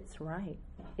 but it's right.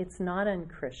 It's not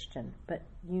unchristian, but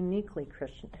uniquely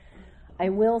Christian. I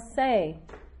will say,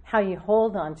 how you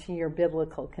hold on to your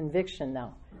biblical conviction,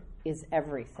 though, is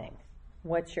everything.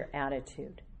 What's your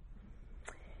attitude?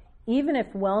 Even if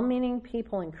well-meaning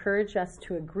people encourage us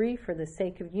to agree for the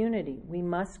sake of unity, we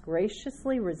must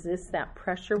graciously resist that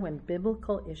pressure when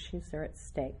biblical issues are at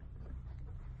stake.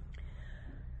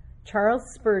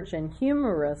 Charles Spurgeon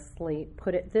humorously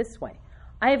put it this way: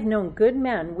 I have known good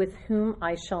men with whom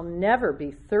I shall never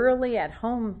be thoroughly at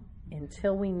home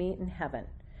until we meet in heaven.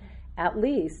 At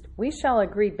least we shall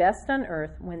agree best on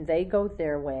earth when they go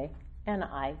their way and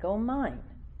I go mine.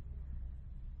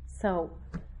 So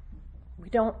we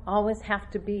don't always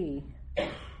have to be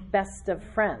best of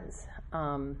friends.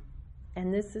 And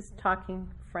this is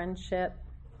talking friendship.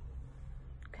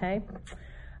 Okay?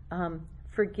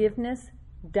 Forgiveness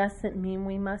doesn't mean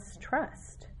we must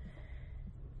trust.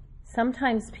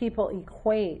 Sometimes people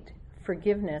equate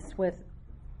forgiveness with,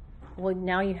 well,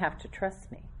 now you have to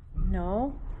trust me.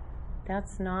 No,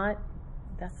 that's not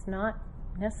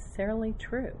necessarily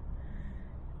true.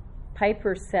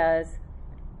 Piper says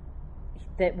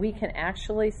that we can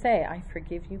actually say, I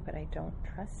forgive you, but I don't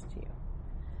trust you.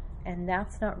 And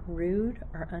that's not rude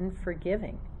or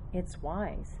unforgiving. It's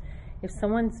wise. If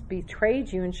someone's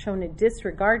betrayed you and shown a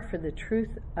disregard for the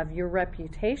truth of your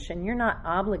reputation, you're not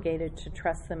obligated to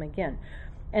trust them again.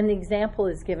 And the example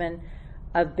is given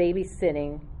of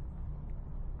babysitting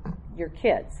your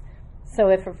kids. So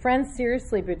if a friend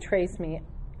seriously betrays me,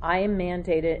 I am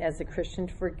mandated as a Christian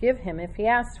to forgive him if he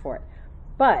asks for it.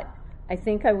 But I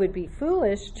think I would be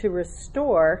foolish to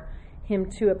restore him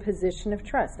to a position of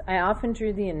trust. I often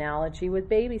drew the analogy with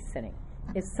babysitting.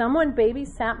 If someone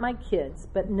babysat my kids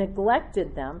but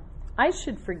neglected them, I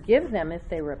should forgive them if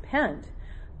they repent,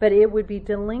 but it would be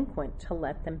delinquent to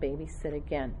let them babysit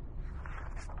again.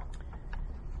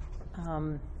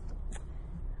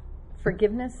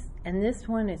 Forgiveness, and this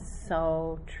one is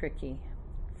so tricky.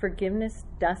 Forgiveness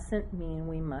doesn't mean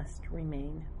we must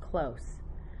remain close.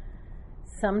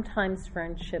 Sometimes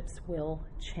friendships will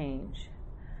change,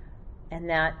 and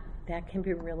that can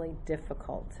be really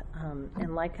difficult.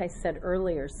 And like I said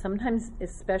earlier, sometimes,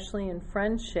 especially in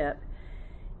friendship,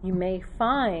 you may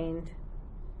find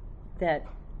that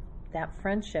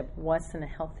friendship wasn't a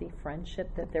healthy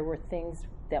friendship, that there were things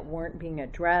that weren't being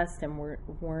addressed and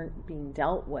weren't being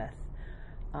dealt with,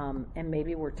 and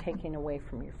maybe were taking away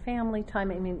from your family time.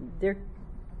 I mean,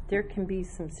 there can be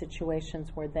some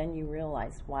situations where then you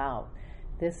realize, wow,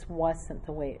 this wasn't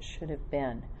the way it should have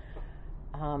been.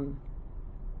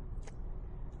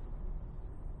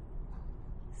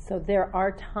 So there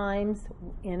are times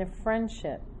in a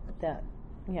friendship that,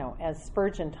 as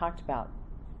Spurgeon talked about,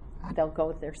 they'll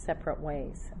go their separate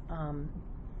ways.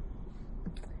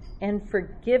 And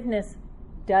forgiveness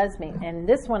does mean, and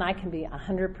this one I can be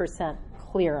 100%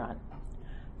 clear on,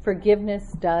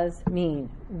 forgiveness does mean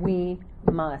we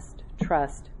must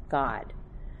trust God.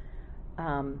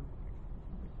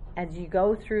 As you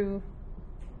go through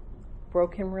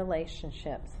broken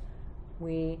relationships,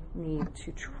 we need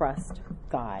to trust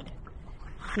God.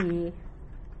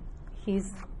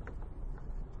 he's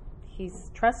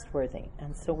trustworthy,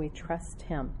 and so we trust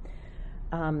him.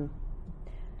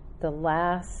 The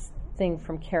last thing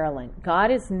from Carolyn: God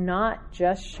is not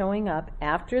just showing up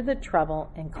after the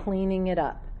trouble and cleaning it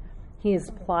up. He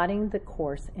is plotting the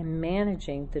course and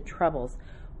managing the troubles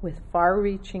with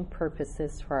far-reaching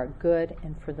purposes for our good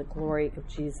and for the glory of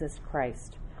Jesus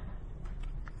Christ.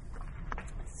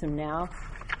 So now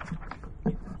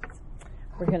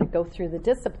we're going to go through the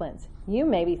disciplines. You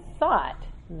maybe thought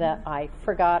that I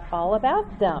forgot all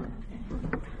about them,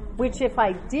 which if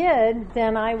I did,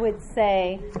 then I would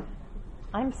say,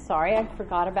 I'm sorry, I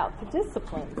forgot about the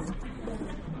disciplines.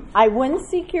 I wouldn't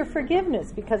seek your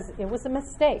forgiveness because it was a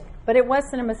mistake. But it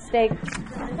wasn't a mistake.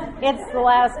 It's the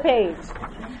last page.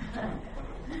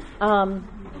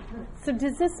 So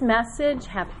does this message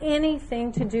have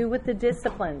anything to do with the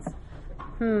disciplines?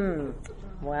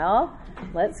 Well,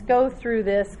 let's go through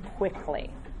this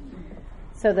quickly.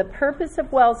 So the purpose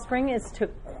of Wellspring is to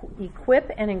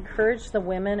equip and encourage the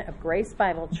women of Grace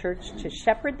Bible Church to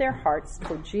shepherd their hearts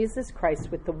toward Jesus Christ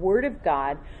with the Word of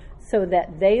God so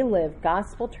that they live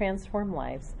gospel-transformed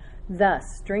lives, thus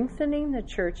strengthening the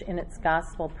church in its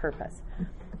gospel purpose.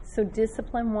 So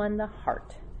discipline 1, the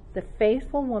heart. The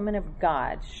faithful woman of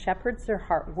God shepherds their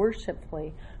heart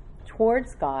worshipfully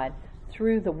towards God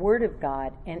through the Word of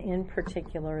God, and in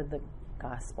particular the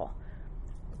gospel.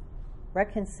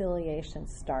 Reconciliation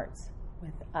starts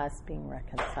with us being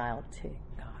reconciled to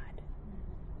God.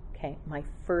 Okay, my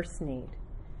first need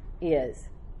is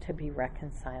to be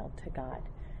reconciled to God.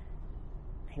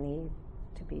 I need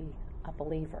to be a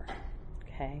believer,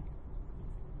 okay?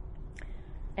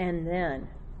 And then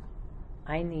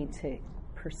I need to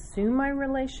pursue my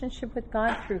relationship with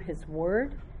God through His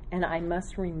Word, and I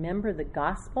must remember the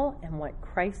gospel and what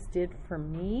Christ did for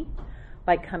me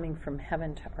by coming from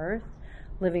heaven to earth,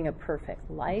 living a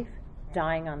perfect life,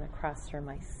 dying on the cross for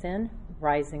my sin,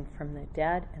 rising from the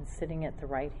dead, and sitting at the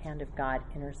right hand of God,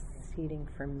 interceding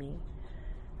for me.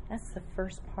 That's the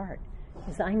first part,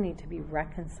 is I need to be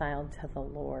reconciled to the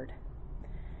Lord.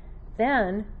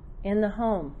 Then, in the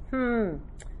home,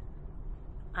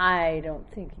 I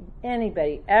don't think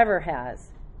anybody ever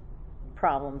has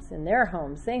problems in their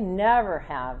homes. They never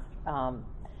have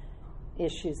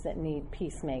issues that need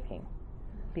peacemaking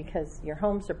because your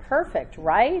homes are perfect,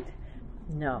 right?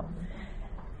 No.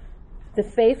 The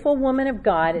faithful woman of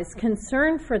God is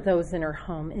concerned for those in her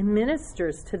home and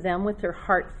ministers to them with her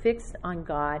heart fixed on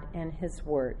God and His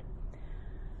Word.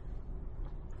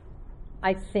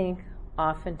 I think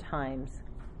oftentimes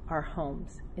our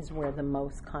homes is where the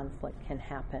most conflict can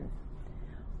happen.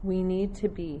 We need to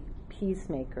be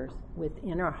peacemakers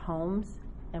within our homes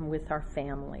and with our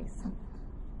families.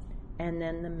 And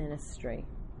then the ministry.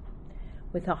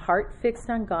 With a heart fixed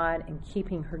on God and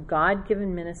keeping her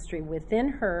God-given ministry within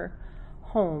her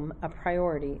home a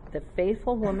priority, the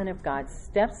faithful woman of God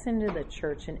steps into the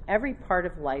church in every part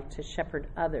of life to shepherd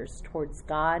others towards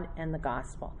God and the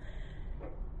gospel.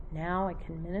 Now I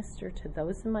can minister to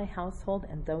those in my household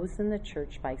and those in the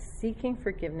church by seeking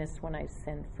forgiveness when I've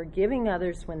sinned, forgiving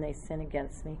others when they sin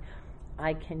against me.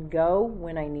 I can go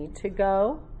when I need to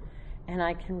go, and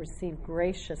I can receive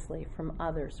graciously from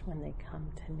others when they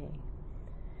come to me.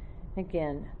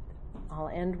 Again, I'll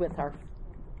end with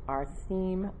our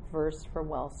theme verse for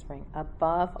Wellspring.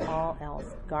 Above all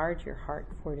else, guard your heart,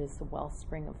 for it is the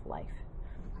wellspring of life.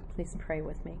 Please pray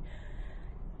with me.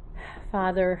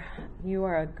 Father, you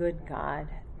are a good God.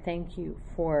 Thank you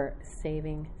for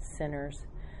saving sinners.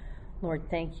 Lord,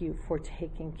 thank you for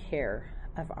taking care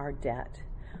of our debt.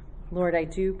 Lord, I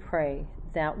do pray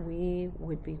that we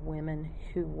would be women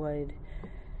who would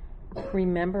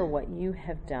remember what you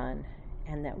have done,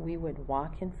 and that we would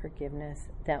walk in forgiveness,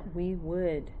 that we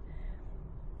would,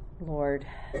 Lord,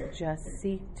 just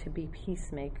seek to be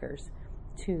peacemakers,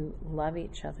 to love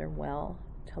each other well,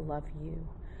 to love you.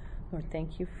 Lord,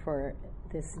 thank you for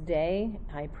this day.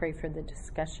 I pray for the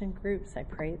discussion groups. I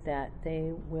pray that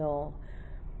they will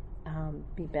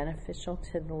be beneficial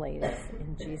to the ladies.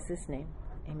 In Jesus' name,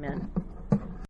 amen.